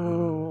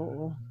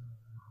 Oh.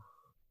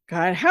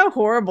 God, how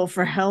horrible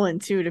for Helen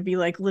too to be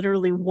like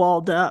literally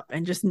walled up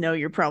and just know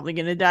you're probably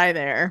gonna die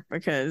there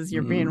because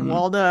you're being Mm-hmm.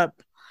 walled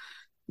up.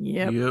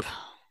 Yep. Yep.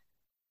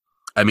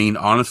 I mean,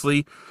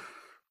 honestly,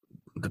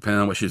 depending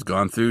on what she's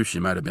gone through, she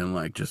might have been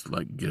like, just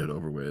like get it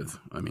over with.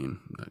 I mean,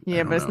 I Yeah,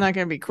 don't but it's know. not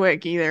gonna be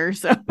quick either.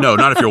 So No,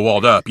 not if you're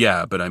walled up.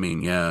 Yeah, but I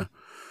mean, yeah.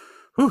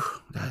 Whew,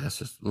 that's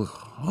just,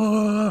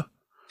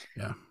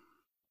 yeah.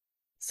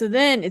 So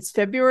then it's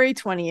February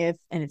 20th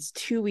and it's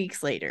 2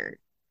 weeks later.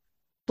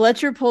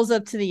 Bletcher pulls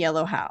up to the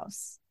yellow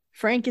house.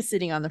 Frank is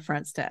sitting on the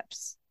front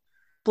steps.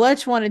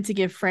 Bletch wanted to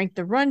give Frank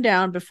the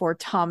rundown before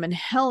Tom and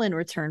Helen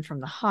returned from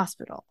the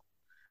hospital.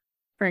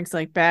 Frank's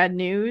like, bad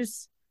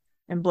news.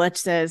 And Bletch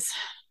says,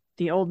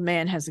 the old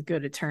man has a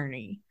good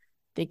attorney.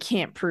 They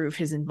can't prove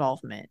his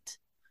involvement.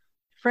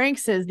 Frank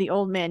says the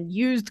old man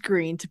used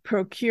Green to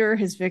procure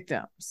his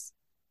victims.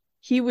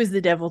 He was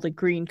the devil that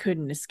Green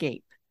couldn't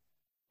escape.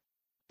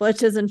 Bletch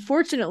says,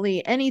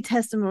 unfortunately, any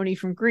testimony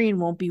from Green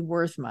won't be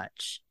worth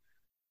much.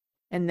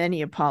 And then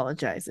he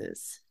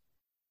apologizes.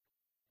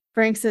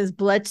 Frank says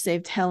Bletch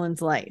saved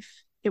Helen's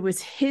life. It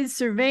was his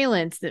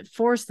surveillance that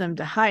forced them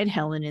to hide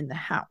Helen in the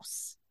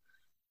house.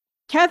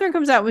 Catherine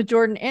comes out with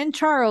Jordan and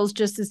Charles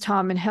just as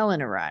Tom and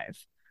Helen arrive.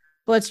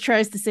 Bletch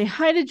tries to say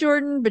hi to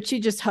Jordan, but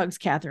she just hugs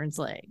Catherine's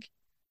leg.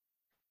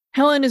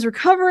 Helen is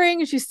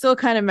recovering. She's still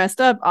kind of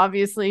messed up.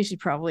 Obviously, she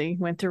probably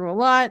went through a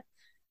lot.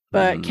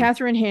 But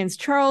Catherine hands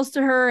Charles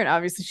to her, and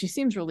obviously she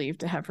seems relieved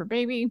to have her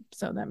baby,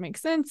 so that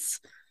makes sense.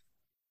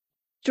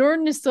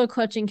 Jordan is still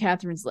clutching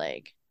Catherine's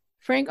leg.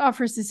 Frank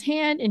offers his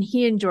hand, and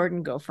he and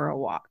Jordan go for a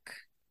walk.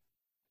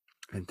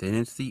 And then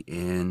it's the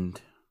end.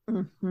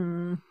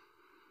 Mm-hmm.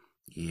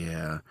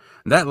 Yeah.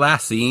 That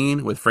last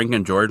scene with Frank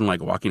and Jordan,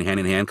 like, walking hand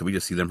in hand, because we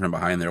just see them from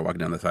behind there walking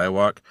down the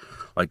sidewalk.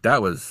 Like,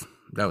 that was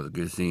a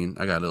good scene.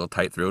 I got a little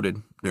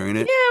tight-throated during it.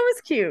 Yeah, it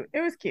was cute.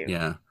 It was cute.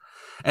 Yeah.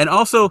 And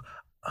also,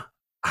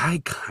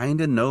 I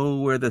kind of know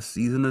where the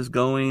season is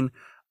going.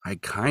 I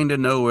kind of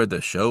know where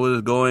the show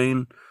is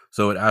going.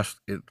 So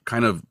it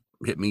kind of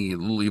hit me a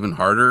little even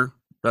harder.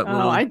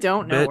 I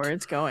don't know where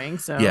it's going.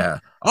 So yeah.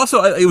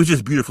 Also, it was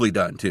just beautifully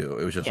done too.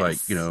 It was just like,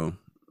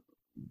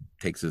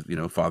 takes his,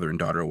 father and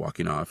daughter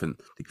walking off, and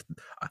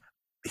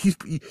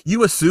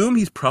you assume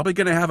he's probably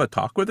going to have a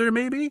talk with her,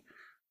 maybe,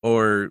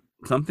 or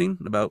something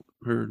about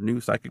her new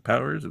psychic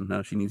powers and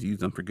how she needs to use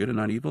them for good and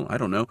not evil. I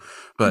don't know,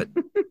 but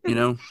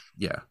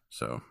yeah.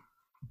 So.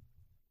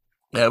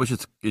 Yeah,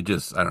 it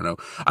just, I don't know.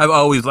 I've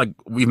always, like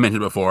we've mentioned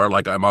before,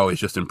 like, I'm always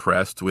just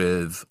impressed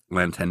with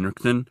Lance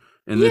Henriksen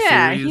in this series.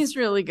 Yeah, he's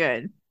really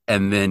good.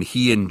 And then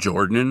he and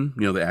Jordan,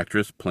 the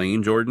actress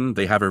playing Jordan,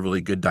 they have a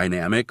really good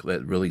dynamic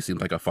that really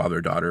seems like a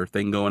father-daughter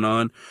thing going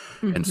on.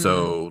 Mm-hmm. And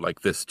so,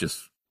 like, this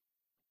just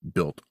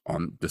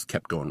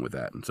kept going with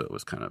that. And so it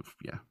was kind of,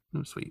 it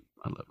was sweet.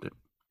 I loved it.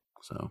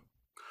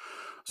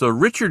 So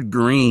Richard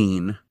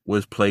Green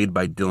was played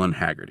by Dylan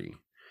Haggerty.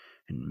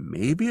 And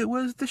maybe it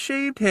was the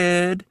shaved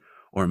head,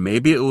 or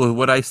maybe it was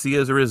what I see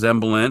as a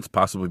resemblance,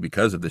 possibly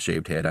because of the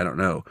shaved head. I don't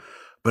know.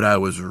 But I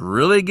was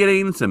really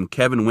getting some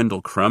Kevin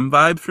Wendell Crumb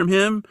vibes from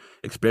him,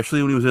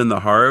 especially when he was in the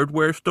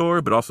hardware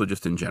store, but also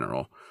just in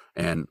general.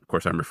 And, of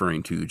course, I'm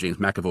referring to James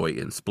McAvoy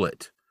in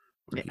Split.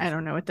 I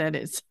don't know what that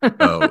is.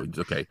 Oh,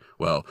 okay.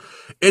 Well,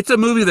 it's a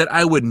movie that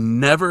I would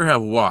never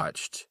have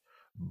watched,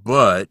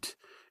 but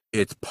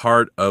it's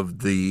part of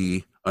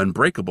the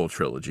Unbreakable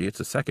trilogy. It's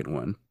the second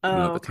one.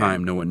 At the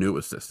time, no one knew it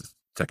was this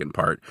second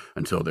part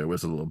until there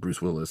was a little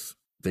Bruce Willis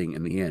thing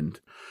in the end.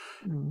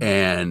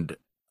 And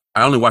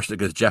I only watched it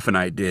because Jeff and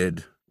I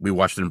we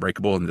watched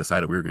Unbreakable and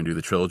decided we were going to do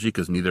the trilogy,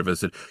 because neither of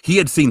us he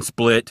had seen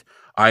Split,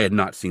 I had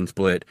not seen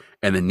Split,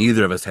 and then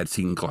neither of us had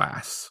seen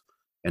Glass.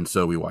 And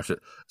so we watched it.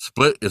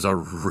 Split is a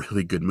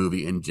really good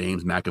movie, and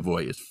James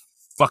McAvoy is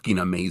fucking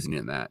amazing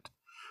in that,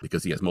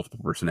 because he has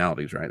multiple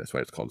personalities, right? That's why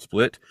it's called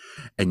Split.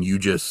 And you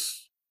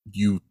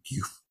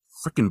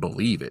freaking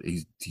believe it.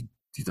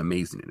 He's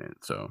amazing in it.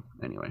 So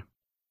anyway,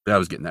 I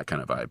was getting that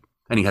kind of vibe.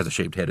 And he has a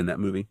shaved head in that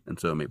movie, and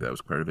so maybe that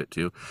was part of it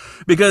too.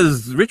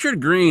 Because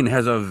Richard Green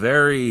has a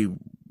very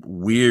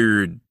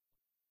weird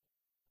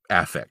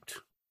affect.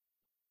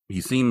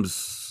 He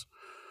seems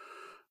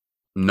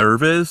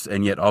nervous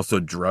and yet also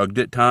drugged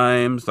at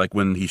times. Like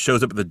when he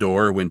shows up at the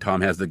door when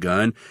Tom has the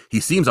gun, he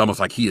seems almost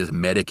like he is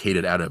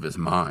medicated out of his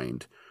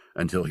mind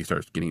until he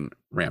starts getting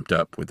ramped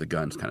up with the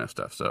guns kind of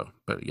stuff. So,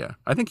 but yeah,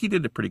 I think he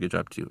did a pretty good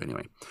job too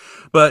anyway.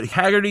 But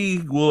Haggerty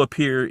will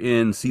appear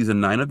in season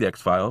 9 of the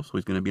X-Files. So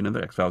he's going to be in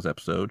another X-Files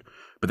episode,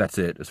 but that's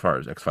it as far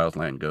as X-Files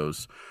land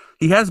goes.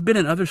 He has been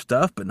in other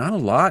stuff, but not a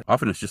lot.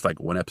 Often it's just like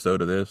one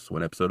episode of this,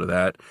 one episode of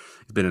that.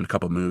 He's been in a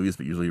couple movies,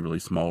 but usually really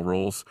small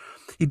roles.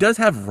 He does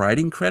have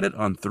writing credit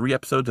on 3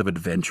 episodes of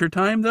Adventure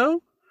Time,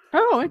 though.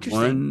 Oh,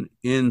 interesting. 1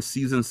 in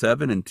season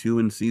 7 and 2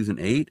 in season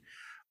 8.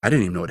 I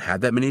didn't even know it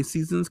had that many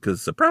seasons,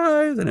 because,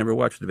 surprise, I never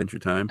watched Adventure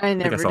Time. I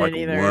never think I saw did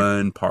either.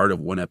 One part of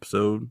one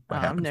episode by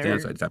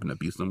happenstance. I just happened to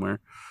be somewhere.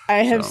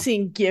 I have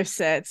seen gift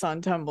sets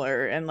on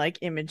Tumblr and like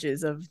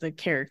images of the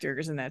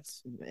characters, and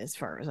that's as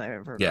far as I've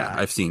ever got.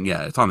 I've seen,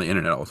 it's on the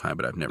internet all the time,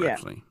 but I've never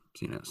actually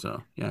seen it.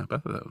 So,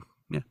 both of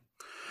those,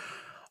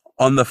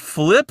 On the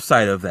flip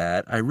side of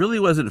that, I really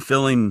wasn't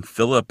feeling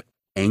Philip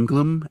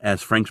Anglem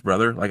as Frank's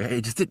brother. Like,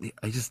 I just didn't.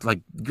 I just like,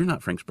 you're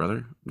not Frank's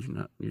brother. You're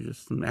not. You're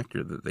just an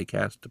actor that they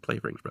cast to play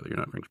Frank's brother. You're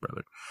not Frank's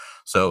brother.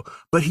 So,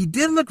 but he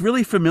did look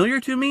really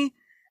familiar to me,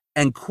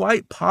 and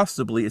quite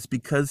possibly it's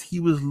because he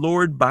was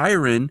Lord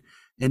Byron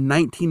in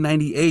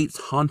 1998's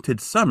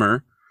Haunted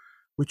Summer,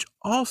 which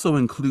also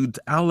includes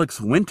Alex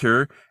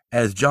Winter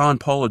as John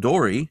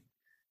Polidori,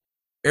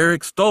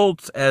 Eric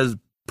Stoltz as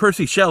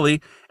Percy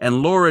Shelley,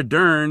 and Laura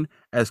Dern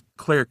as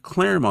Claire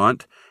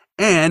Claremont,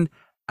 and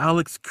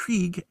Alex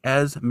Krieg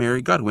as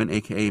Mary Godwin,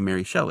 a.k.a.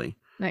 Mary Shelley.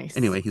 Nice.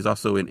 Anyway, he's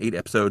also in 8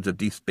 episodes of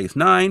Deep Space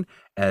Nine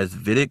as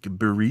Vidic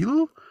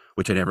Beryl,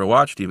 which I never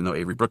watched, even though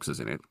Avery Brooks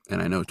is in it.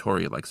 And I know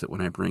Tori likes it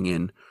when I bring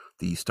in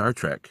the Star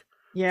Trek.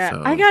 Yeah,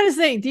 I So gotta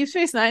say, Deep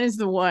Space Nine is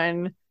the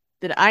one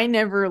that I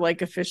never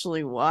like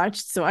officially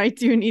watched. So I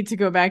do need to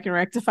go back and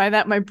rectify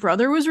that. My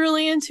brother was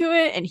really into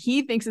it, and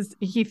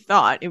he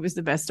thought it was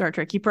the best Star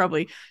Trek. He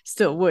probably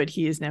still would.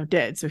 He is now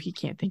dead, so he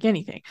can't think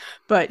anything.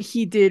 But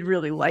he did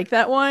really like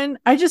that one.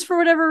 I just, for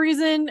whatever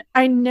reason,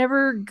 I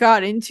never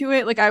got into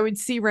it. Like I would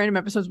see random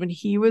episodes when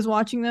he was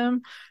watching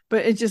them,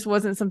 but it just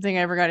wasn't something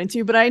I ever got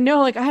into. But I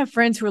know, like, I have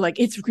friends who are like,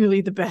 it's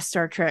really the best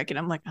Star Trek. And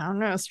I'm like, I don't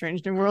know,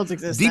 Strange New Worlds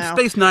exist Deep now.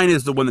 Space Nine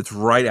is the one that's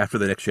right after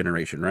the Next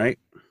Generation, right?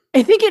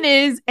 I think it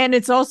is, and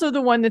it's also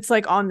the one that's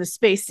like on the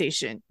space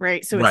station,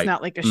 right? So it's Right.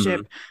 not like a Mm-hmm. ship.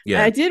 And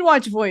Yeah. I did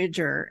watch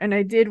Voyager, and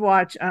I did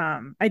watch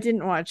I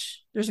didn't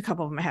watch, there's a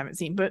couple of them I haven't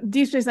seen, but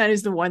Deep Space Nine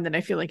is the one that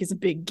I feel like is a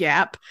big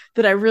gap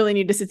that I really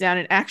need to sit down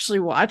and actually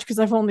watch because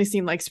I've only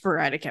seen like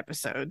sporadic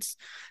episodes.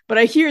 But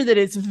I hear that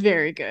it's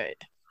very good.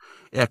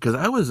 Yeah,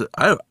 because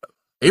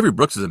Avery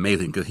Brooks is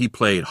amazing because he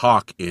played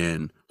Hawk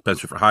in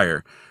Spencer for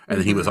Hire, and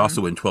then he was Mm-hmm.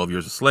 also in 12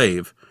 Years a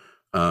Slave,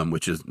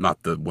 which is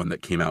not the one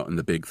that came out in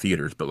the big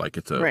theaters, but like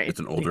Right. it's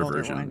an The older older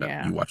version one, that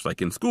yeah. you watch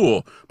like in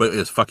school, but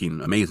it's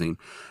fucking amazing.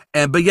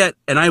 And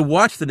I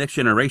watched The Next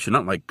Generation,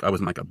 not like I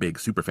wasn't like a big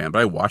super fan, but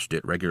I watched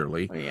it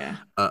regularly. Oh yeah.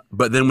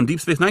 But then when Deep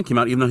Space Nine came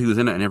out, even though he was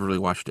in it, I never really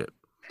watched it.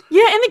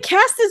 Yeah, and the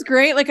cast is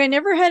great. Like I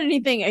never had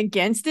anything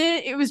against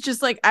it. It was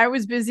just like I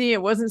was busy.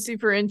 It wasn't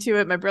super into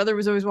it. My brother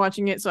was always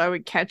watching it, so I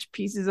would catch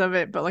pieces of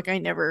it, but like I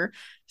never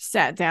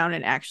sat down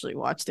and actually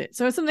watched it.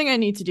 So it's something I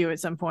need to do at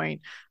some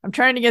point. I'm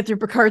trying to get through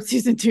Picard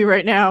season 2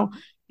 right now.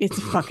 It's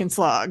a fucking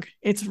slog.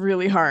 It's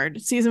really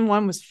hard. Season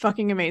 1 was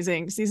fucking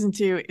amazing. Season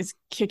 2 is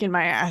kicking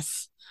my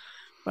ass,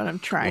 but I'm Well,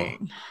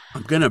 trying.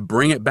 I'm gonna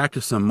bring it back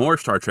to some more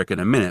Star Trek in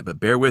a minute, but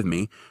bear with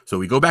me. So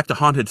we go back to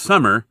Haunted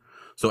Summer.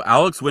 So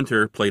Alex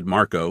Winter played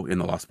Marco in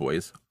The Lost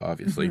Boys,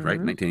 obviously, right,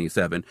 Mm-hmm.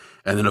 1987,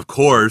 and then of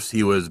course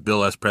he was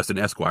Bill S. Preston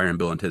Esquire in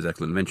Bill and Ted's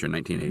Excellent Adventure in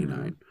Mm-hmm.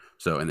 1989.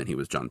 So and then he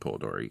was John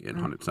Polidori in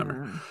Haunted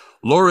Summer. Mm-hmm.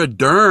 Laura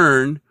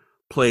Dern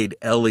played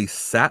Ellie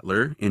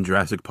Sattler in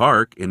Jurassic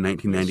Park in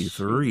Yes, she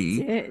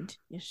 1993. did.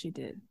 Yes, she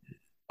did.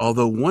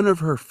 Although one of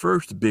her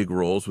first big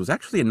roles was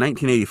actually in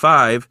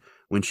 1985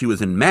 when she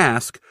was in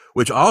Mask,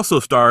 which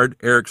also starred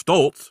Eric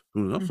Stoltz,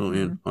 who was also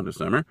Mm-hmm. in Haunted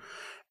Summer.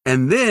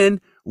 And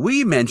then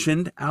we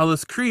mentioned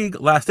Alice Krige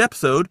last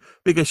episode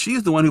because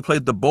she's the one who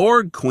played the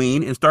Borg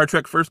Queen in Star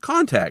Trek First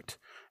Contact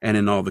and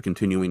in all the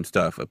continuing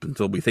stuff up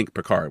until we think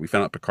Picard. We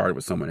found out Picard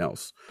was someone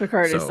else.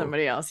 Picard is So,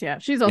 somebody else. Yeah,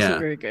 she's also yeah.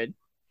 very good.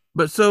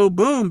 But so,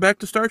 boom, back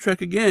to Star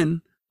Trek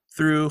again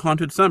through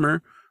Haunted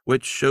Summer,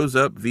 which shows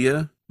up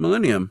via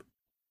Millennium.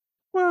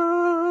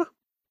 Wah.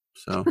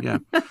 So, yeah.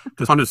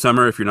 Because Haunted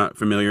Summer, if you're not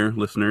familiar,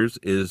 listeners,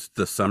 is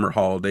the summer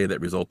holiday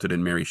that resulted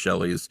in Mary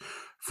Shelley's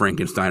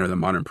Frankenstein or the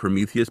Modern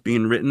Prometheus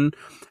being written,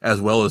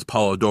 as well as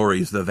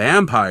Polidori's The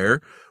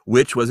Vampire,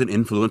 which was an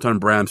influence on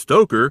Bram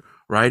Stoker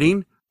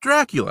writing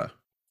Dracula.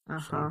 So,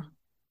 Uh-huh.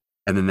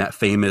 and then that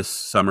famous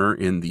summer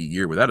in the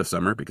year without a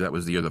summer, because that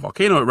was the year the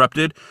volcano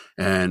erupted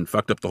and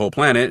fucked up the whole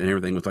planet and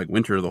everything was like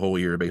winter the whole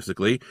year,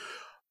 basically,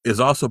 is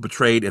also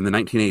portrayed in the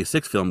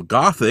 1986 film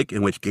Gothic,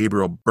 in which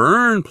Gabriel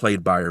Byrne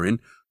played Byron,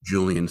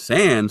 Julian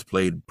Sands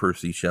played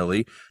Percy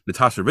Shelley,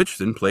 Natasha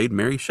Richardson played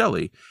Mary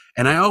Shelley.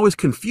 And I always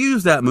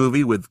confuse that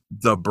movie with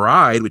The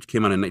Bride, which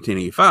came out in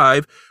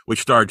 1985,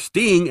 which starred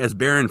Sting as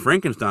Baron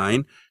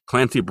Frankenstein,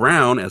 Clancy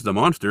Brown as the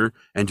monster,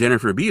 and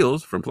Jennifer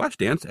Beals from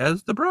Flashdance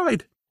as the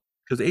bride.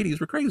 Because the 80s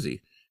were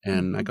crazy.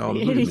 And I got all The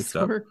the movies 80s mixed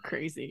up. were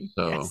crazy.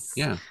 So, Yes.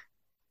 yeah.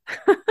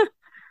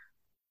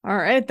 All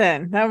right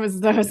then. That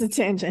was a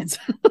tangent.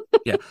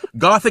 Yeah.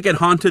 Gothic and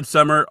Haunted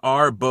Summer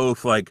are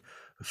both like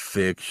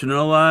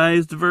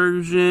fictionalized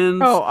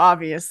versions. Oh,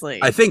 obviously.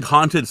 I think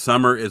Haunted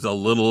Summer is a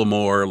little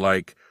more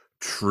like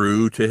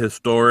true to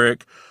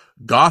historic.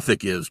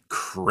 Gothic is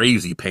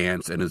crazy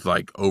pants and is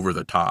like over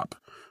the top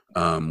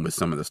with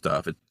some of the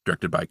stuff. It's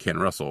directed by Ken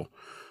Russell.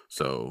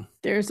 So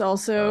There's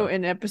also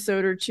an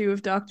episode or two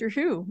of Doctor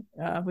Who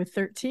with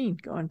 13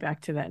 going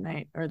back to that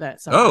night or that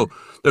oh, summer.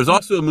 there's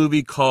also a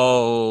movie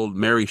called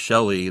Mary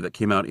Shelley that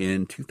came out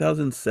in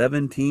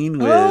 2017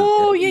 with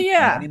Oh, yeah, Eddie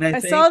yeah. Redmayne, I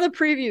I think. saw the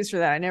previews for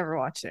that. I never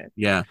watched it.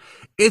 Yeah,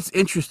 it's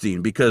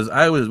interesting because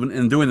I was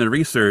in doing the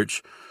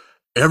research.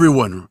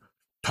 Everyone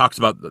talks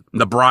about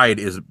the bride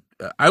is.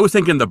 I was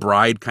thinking the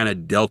bride kind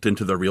of dealt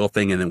into the real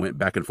thing and then went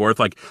back and forth.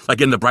 Like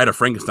in the Bride of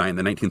Frankenstein,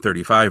 the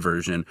 1935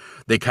 version,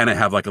 they kind of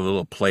have like a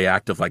little play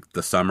act of like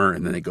the summer,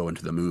 and then they go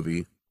into the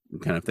movie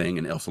kind of thing.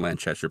 And Elsa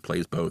Lanchester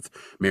plays both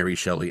Mary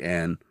Shelley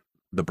and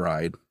the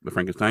bride of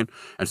Frankenstein,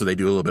 and so they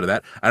do a little bit of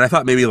that. And I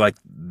thought maybe like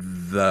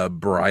the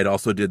bride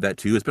also did that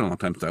too. It's been a long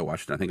time since I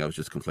watched it. I think I was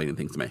just conflating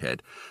things in my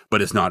head,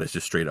 but it's not. It's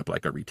just straight up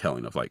like a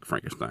retelling of like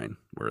Frankenstein,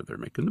 where they're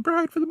making the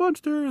bride for the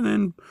monster, and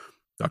then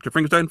Dr.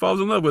 Frankenstein falls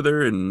in love with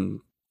her,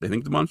 and they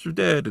think the monster's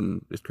dead,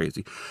 and it's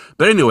crazy.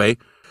 But anyway,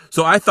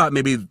 so I thought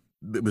maybe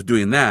it was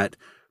doing that.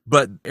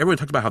 But everyone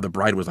talked about how The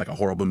Bride was like a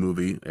horrible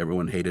movie.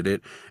 Everyone hated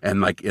it.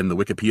 And like in the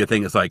Wikipedia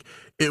thing, it's like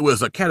it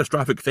was a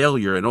catastrophic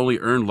failure and only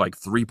earned like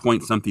 3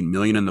 point something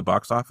million in the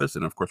box office.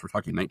 And of course, we're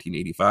talking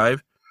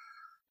 1985.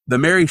 The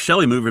Mary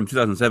Shelley movie from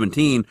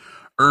 2017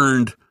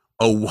 earned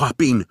a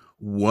whopping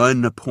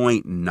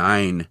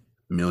 $1.9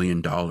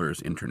 million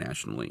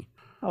internationally.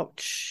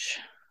 Ouch.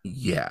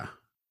 Yeah.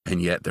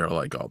 And yet they're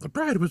like, oh, The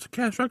Bride was a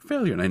catastrophic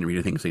failure. And I didn't read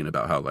anything saying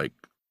about how, like,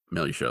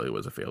 Mary Shelley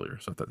was a failure.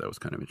 So I thought that was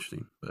kind of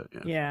interesting. But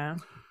yeah. Yeah.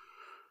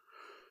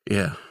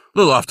 Yeah. A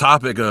little off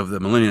topic of the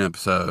Millennium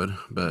episode, Yeah,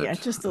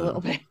 but just a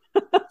little bit.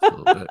 just a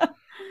little bit.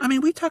 I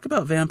mean, we talk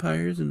about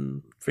vampires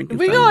and We go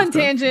Frankensteins and on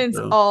stuff. tangents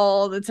So,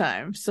 all the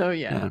time. So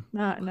yeah,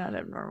 yeah. not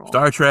abnormal.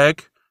 Star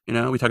Trek,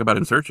 we talk about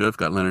In Search Of,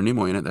 got Leonard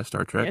Nimoy in it. That's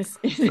Star Trek. Yes,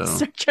 it So is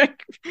Star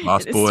Trek.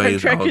 Lost It is Star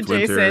Boys, Trek Alex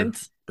Winter,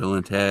 adjacent. Bill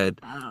and Ted.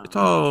 It's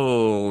Um,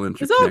 all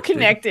it's all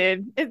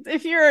interconnected. connected.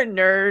 If you're a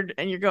nerd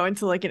and you're going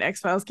to like an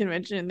X-Files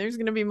convention, there's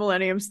going to be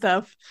Millennium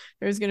stuff.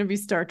 There's going to be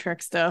Star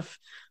Trek stuff.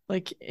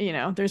 Like,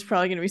 there's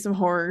probably going to be some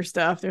horror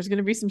stuff. There's going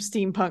to be some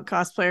steampunk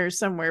cosplayers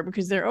somewhere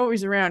because they're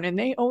always around and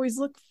they always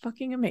look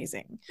fucking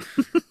amazing.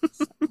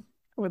 So, I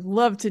would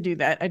love to do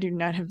that. I do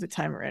not have the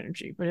time or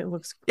energy, but it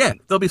looks great. Yeah,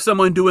 there'll be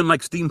someone doing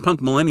like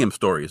steampunk Millennium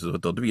stories is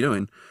what they'll be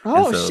doing.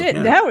 Oh, shit.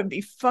 Yeah. That would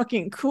be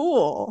fucking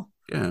cool.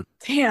 Yeah.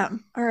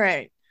 Damn. All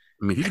right.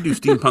 I mean, if you can do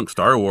steampunk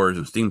Star Wars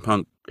and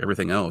steampunk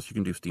everything else, you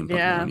can do steampunk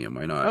Millennium.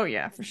 Why not? Oh,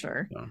 yeah, for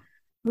sure. So,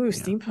 ooh, yeah.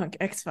 Steampunk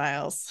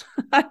X-Files.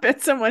 I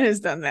bet someone has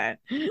done that.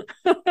 And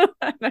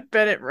I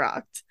bet it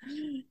rocked.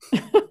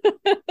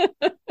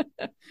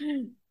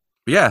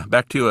 yeah,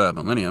 back to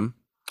Millennium.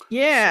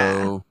 Yeah.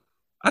 So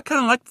I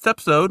kind of liked this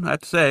episode, I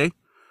have to say.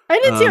 I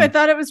did too. I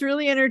thought it was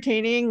really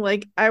entertaining.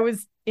 Like, I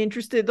was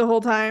interested the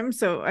whole time,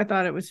 so I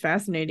thought it was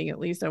fascinating. At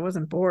least I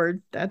wasn't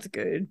bored. That's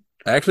good.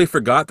 I actually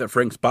forgot that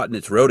Frank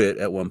Spotnitz wrote it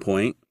at one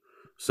point,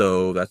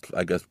 so that's,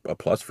 I guess, a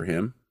plus for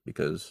him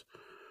because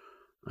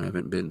I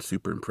haven't been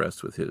super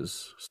impressed with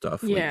his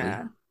stuff lately.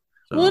 Yeah.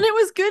 So. Well, and it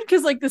was good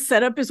because, like, the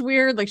setup is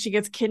weird. Like, she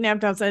gets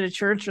kidnapped outside a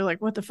church. You're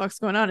like, what the fuck's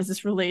going on? Is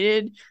this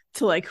related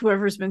to, like,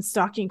 whoever's been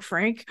stalking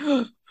Frank?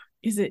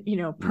 Is it,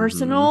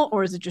 personal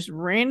or is it just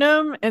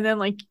random? And then,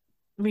 like,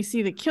 we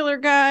see the killer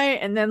guy,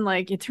 and then,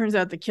 like, it turns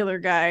out the killer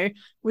guy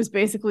was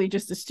basically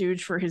just a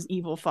stooge for his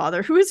evil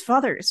father, who his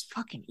father is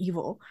fucking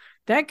evil.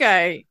 That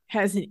guy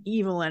has an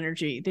evil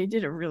energy. They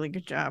did a really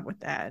good job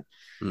with that.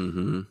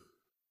 Mm-hmm.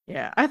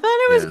 Yeah, I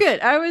thought it was good.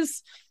 I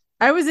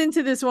was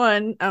into this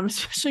one,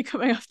 especially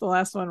coming off the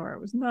last one where I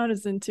was not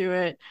as into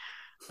it.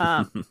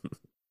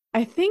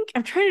 I think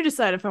I'm trying to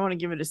decide if I want to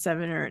give it a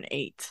 7 or an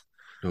 8.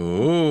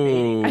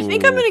 Oh, I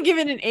think I'm going to give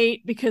it an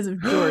 8 because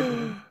of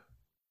Jordan.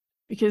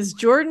 Because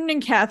Jordan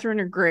and Catherine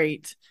are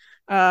great.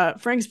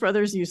 Frank's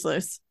brother's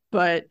useless,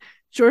 but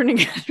Jordan and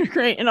Catherine are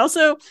great. And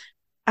also,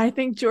 I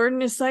think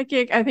Jordan is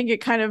psychic. I think it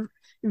kind of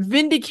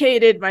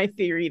vindicated my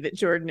theory that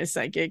Jordan is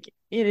psychic,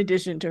 in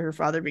addition to her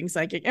father being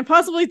psychic, and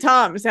possibly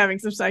Tom is having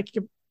some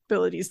psychic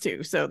abilities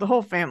too. So the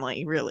whole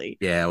family, really.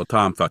 Yeah, well,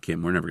 Tom, fuck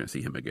him. We're never gonna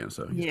see him again.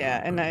 So he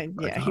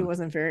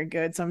wasn't very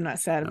good. So I'm not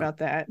sad about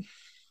that.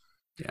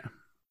 Yeah,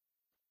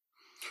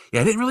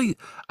 I didn't really.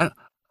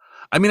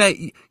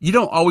 You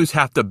don't always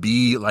have to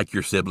be like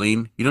your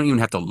sibling. You don't even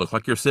have to look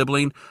like your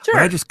sibling. Sure.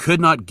 But I just could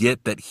not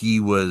get that he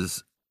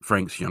was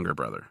Frank's younger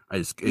brother.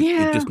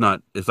 It just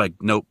not. It's like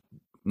nope.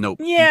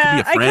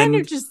 Yeah, I kind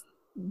of just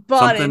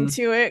bought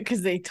into it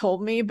because they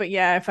told me. But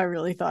yeah, if I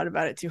really thought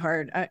about it too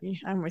hard,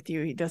 I'm with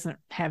you. He doesn't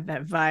have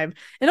that vibe.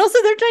 And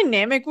also their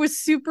dynamic was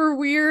super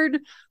weird.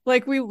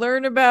 Like, we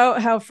learn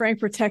about how Frank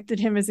protected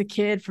him as a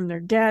kid from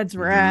their dad's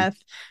wrath.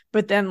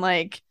 But then,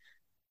 like,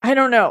 I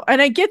don't know. And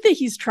I get that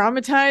he's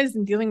traumatized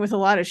and dealing with a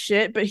lot of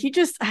shit, but he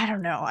just, I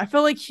don't know. I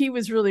felt like he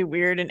was really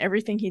weird, and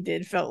everything he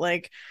did felt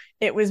like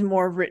it was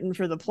more written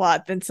for the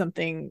plot than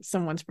something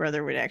someone's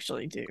brother would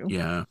actually do.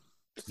 Yeah.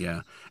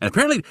 Yeah. And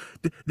apparently,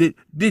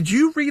 did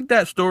you read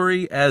that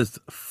story as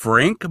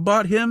Frank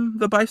bought him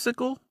the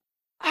bicycle?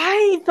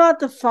 I thought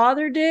the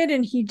father did,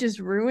 and he just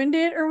ruined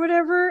it or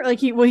whatever. Like,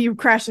 he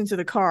crashed into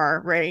the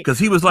car, right? Because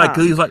he was like,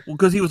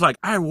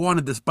 I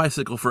wanted this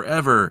bicycle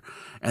forever.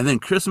 And then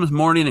Christmas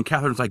morning, and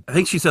Catherine's like, I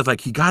think she says,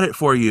 like, he got it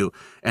for you.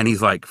 And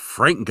he's like,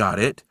 Frank got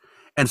it.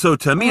 And so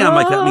to me, I'm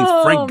like, that means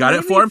Frank got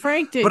it for him.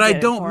 But I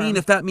don't mean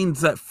if that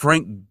means that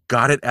Frank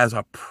got it as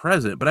a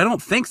present. But I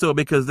don't think so,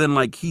 because then,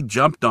 like, he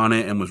jumped on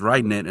it and was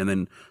riding it and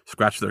then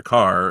scratched their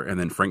car. And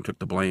then Frank took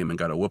the blame and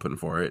got a whooping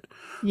for it.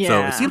 Yeah.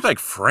 So it seems like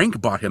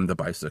Frank bought him the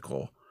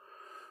bicycle.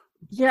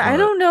 Yeah, I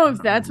don't know if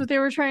that's what they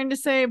were trying to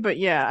say. But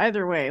yeah,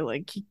 either way,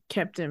 like, he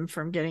kept him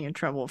from getting in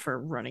trouble for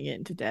running it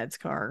into Dad's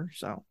car.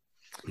 So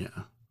yeah.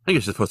 I think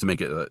it's just supposed to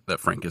make it that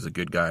Frank is a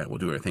good guy and will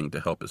do everything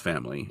to help his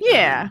family.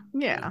 Yeah.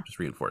 Just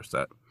reinforce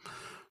that.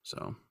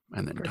 So,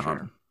 and then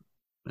Tom,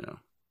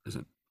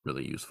 isn't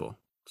really useful.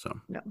 So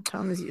no,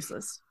 Tom is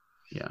useless.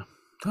 Yeah,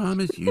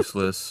 Tom is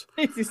useless.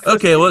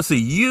 Okay, well, let's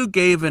see. You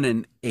gave it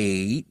an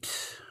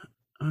 8.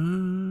 I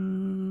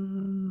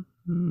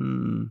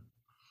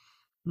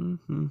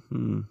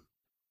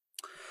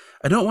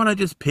don't want to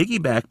just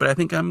piggyback, but I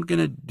think I'm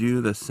gonna do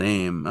the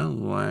same. I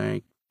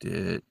liked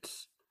it.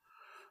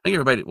 I think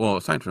everybody. Well,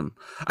 aside from,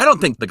 I don't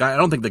think the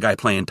guy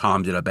playing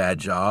Tom did a bad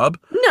job.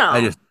 I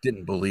No. just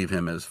didn't believe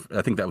him as.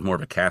 I think that was more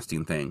of a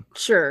casting thing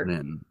Sure.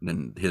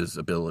 than his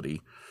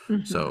ability.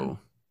 Hmm. So,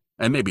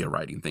 and maybe a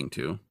writing thing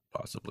too,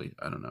 possibly.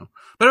 I don't know.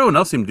 But everyone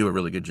else seemed to do a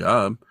really good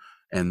job.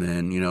 And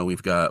then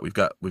we've got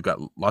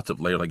lots of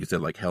layer, like you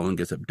said, like Helen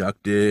gets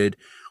abducted.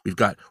 We've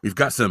got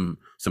some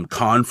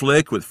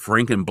conflict with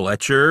Frank and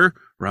Bletcher,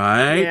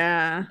 right?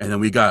 Yeah. And then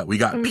we got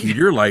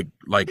Peter like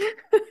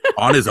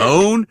on his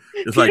own,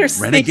 just like Peter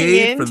sneaking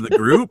renegade in from the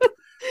group. to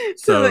the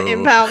So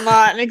impound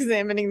lot and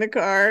examining the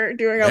car,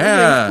 doing all the things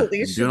yeah,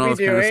 police and doing should all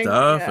be this kind of doing.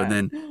 stuff. And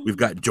Yeah. then we've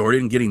got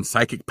Jordan getting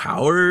psychic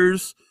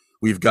powers.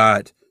 We've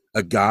got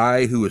a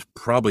guy who is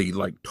probably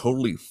like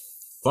totally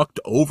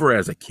fucked over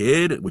as a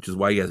kid, which is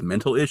why he has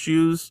mental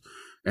issues,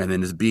 and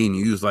then is being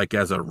used like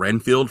as a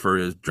Renfield for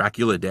his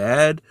Dracula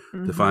dad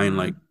to find Hmm.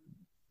 like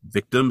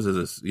victims.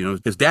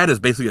 His dad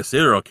is basically a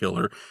serial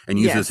killer and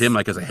uses him Yes.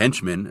 like as a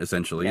henchman,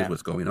 essentially, is Yeah.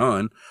 what's going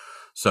on.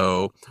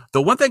 So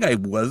the one thing I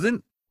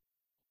wasn't,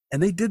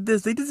 and they did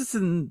this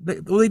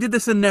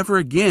in Never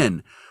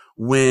Again,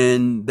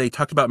 when they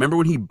talked about, remember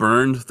when he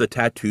burned the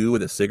tattoo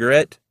with a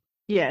cigarette?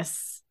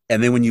 Yes.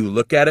 And then when you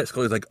look at it,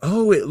 Scully's like,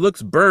 oh, it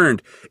looks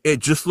burned. It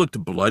just looked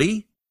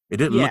bloody. It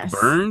didn't look Yes.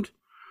 burned.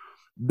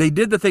 They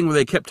did the thing where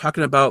they kept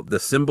talking about the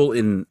symbol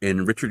in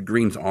Richard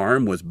Green's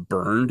arm was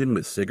burned in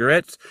with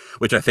cigarettes,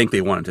 which I think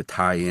they wanted to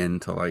tie in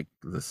to like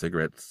the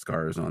cigarette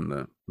scars on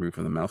the roof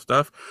of the mouth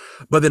stuff.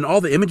 But then all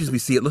the images we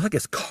see, it looks like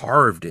it's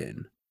carved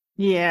in.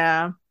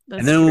 Yeah. And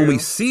That's then when we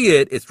true. see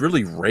it, it's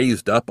really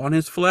raised up on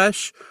his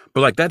flesh.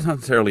 But like that's not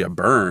necessarily a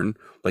burn.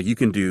 Like you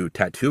can do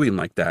tattooing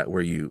like that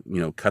where you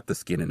cut the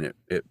skin and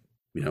it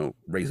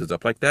raises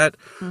up like that.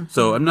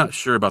 So I'm Hmm. not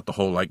sure about the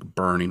whole like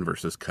burning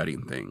versus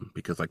cutting thing,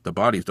 because like the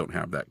bodies don't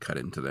have that cut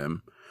into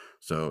them.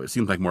 So it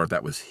seems like more of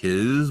that was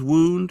his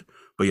wound,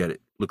 but yet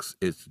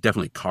it's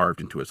definitely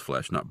carved into his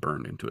flesh, not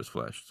burned into his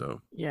flesh.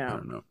 So I Yeah.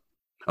 don't know.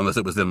 Unless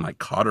it was then like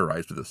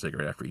cauterized with a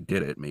cigarette after he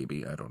did it,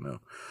 maybe. I don't know.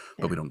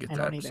 But Yeah. we don't get I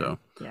don't that. either. So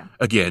Yeah.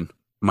 again,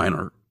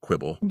 minor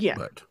quibble, Yeah.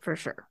 but For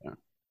sure. yeah,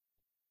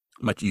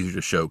 much easier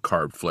to show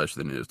carved flesh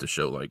than it is to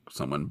show like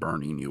someone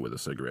burning you with a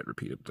cigarette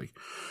repeatedly.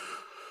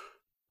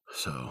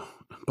 So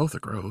both are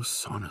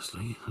gross,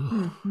 honestly.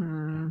 Ugh.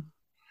 Hmm.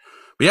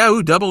 But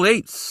yeah, double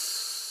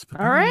eights.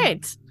 All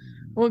right.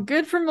 Well,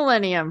 good for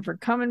Millennium for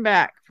coming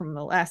back from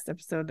the last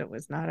episode that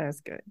was not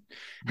as good.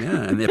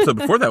 Yeah, and the episode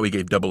before that we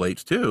gave double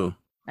eights too.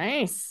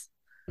 Nice.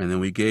 And then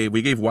we gave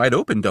wide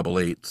open double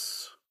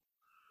eights.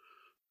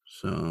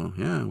 So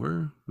yeah,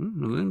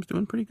 Millennium's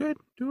doing pretty good.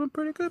 Doing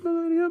pretty good,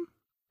 Millennium.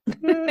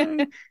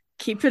 Yay.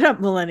 Keep it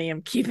up,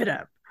 Millennium. Keep it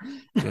up.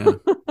 Yeah.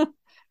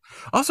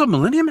 Also,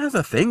 Millennium has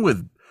a thing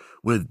with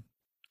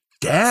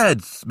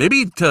dads.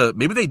 Maybe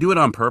they do it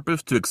on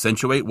purpose to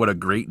accentuate what a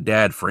great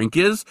dad Frank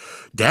is.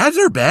 Dads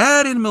are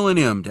bad in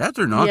Millennium. Dads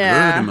are not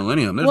good in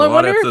Millennium. There's Well, a I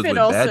lot of wonder if episodes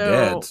it with bad also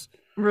dads.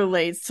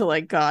 relates to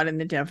like God and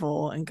the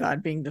devil and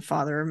God being the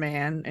father of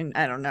man. And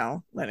I don't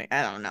know.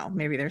 I don't know.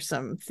 Maybe there's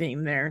some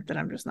theme there that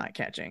I'm just not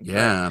catching.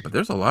 Yeah, but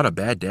there's a lot of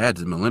bad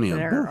dads in Millennium.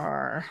 There Whew.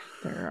 are.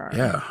 There are.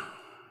 Yeah.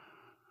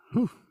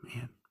 Whew,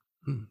 man.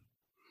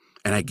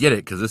 And I get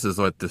it, because this is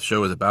what this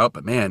show is about,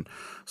 but man,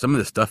 some of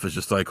this stuff is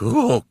just like,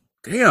 oh,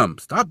 damn,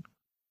 stop.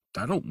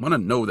 I don't want to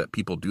know that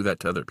people do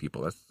that to other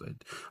people.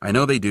 I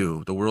know they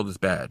do. The world is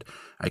bad.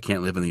 I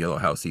can't live in the yellow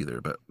house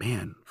either, but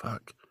man,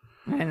 fuck.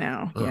 I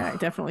know. Ugh. Yeah, it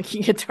definitely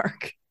can get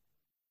dark.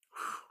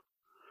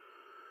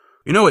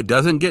 You know what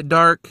doesn't get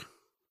dark?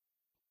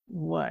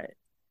 What?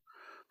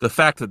 The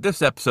fact that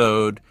this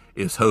episode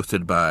is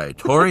hosted by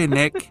Tori and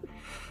Nick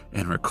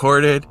and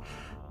recorded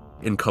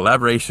in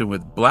collaboration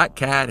with Black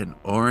Cat and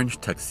Orange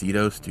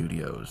Tuxedo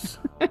Studios.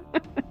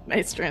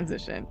 Nice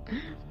transition.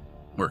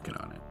 Working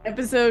on it.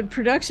 Episode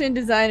production,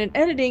 design, and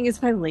editing is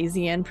by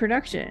Lazy End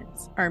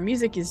Productions. Our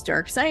music is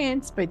Dark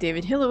Science by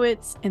David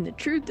Hillowitz, and The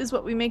Truth is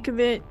What We Make of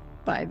It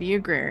by The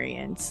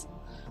Agrarians.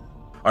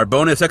 Our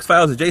bonus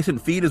X-Files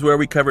adjacent feed is where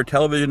we cover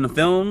television and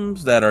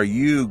films that are,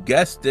 you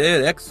guessed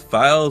it,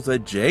 X-Files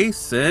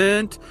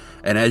adjacent.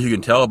 And as you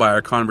can tell by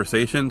our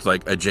conversations,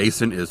 like,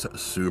 adjacent is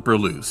super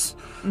loose.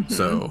 Mm-hmm.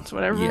 So it's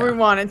whatever yeah, we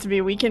want it to be.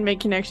 We can make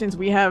connections.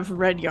 We have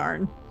red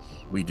yarn.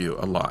 we do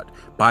a lot.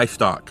 Buy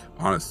stock,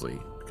 honestly,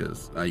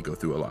 because you go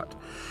through a lot.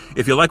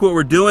 If you like what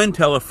we're doing,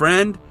 tell a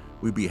friend.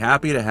 We'd be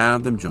happy to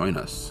have them join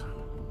us.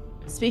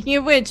 Speaking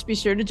of which, be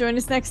sure to join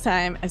us next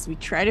time as we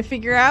try to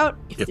figure out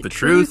if the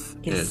truth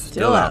is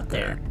still out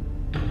there.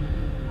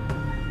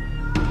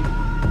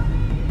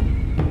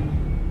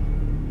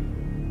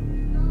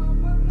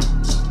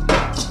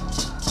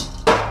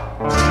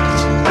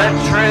 The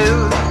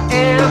truth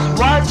is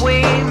what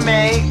we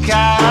make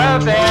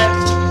of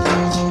it.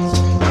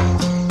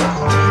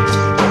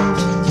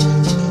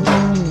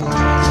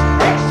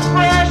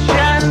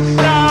 Expression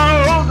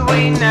sold,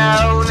 we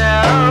know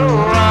no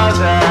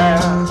other.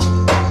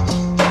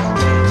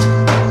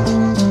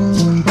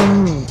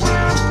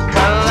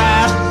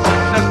 Collapse,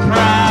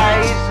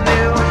 surprise,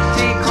 new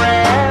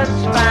secrets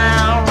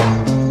found.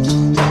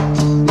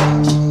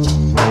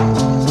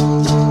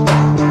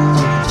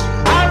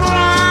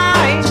 Unwind.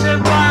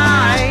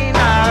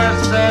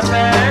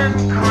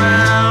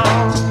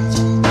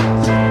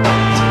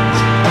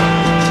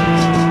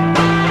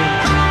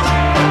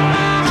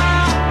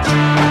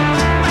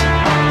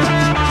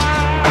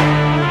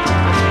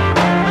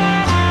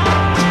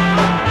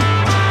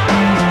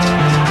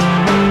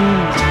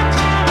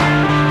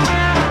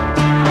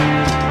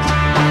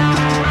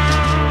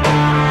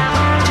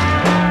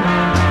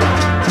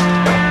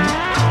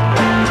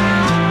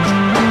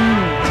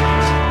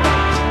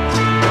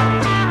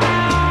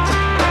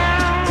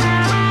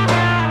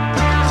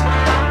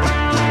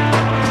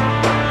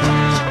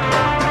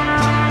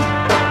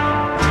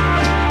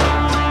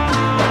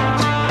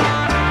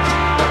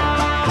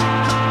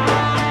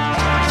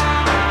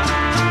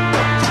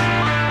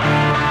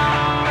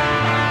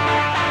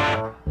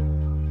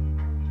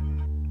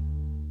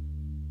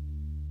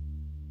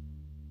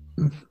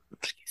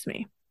 It's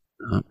me.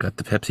 Oh, got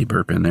the Pepsi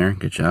burp in there.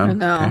 Good I job.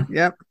 know. Okay.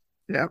 Yep.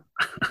 Yep.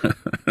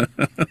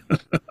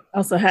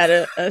 Also had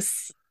a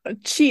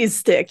cheese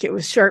stick. It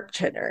was sharp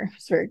cheddar.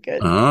 It's very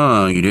good.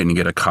 Oh, you didn't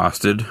get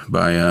accosted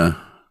by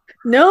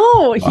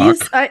No,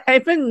 Locke.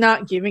 I've been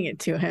not giving it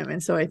to him,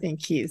 and so I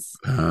think he's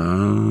chilled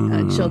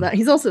Oh. out.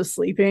 He's also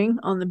sleeping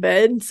on the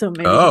bed, so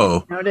maybe he didn't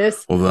Oh.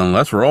 notice. Well, then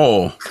let's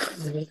roll.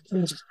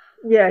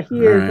 Yeah, All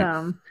he is.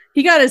 right.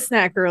 He got his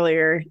snack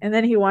earlier, and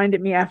then he whined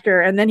at me after,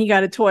 and then he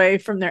got a toy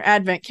from their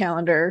advent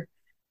calendar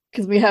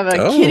because we have a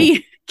Oh,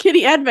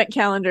 kitty advent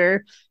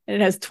calendar, and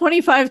it has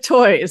 25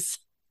 toys.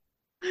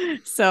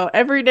 So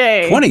every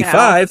day now,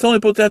 25. It's only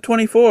supposed to have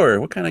 24.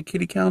 What kind of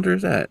kitty calendar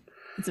is that?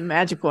 it's a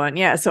magic one.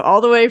 Yeah. So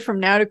all the way from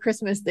now to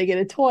Christmas, they get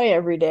a toy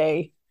every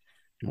day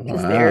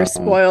because they're Wow.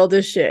 spoiled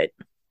as shit.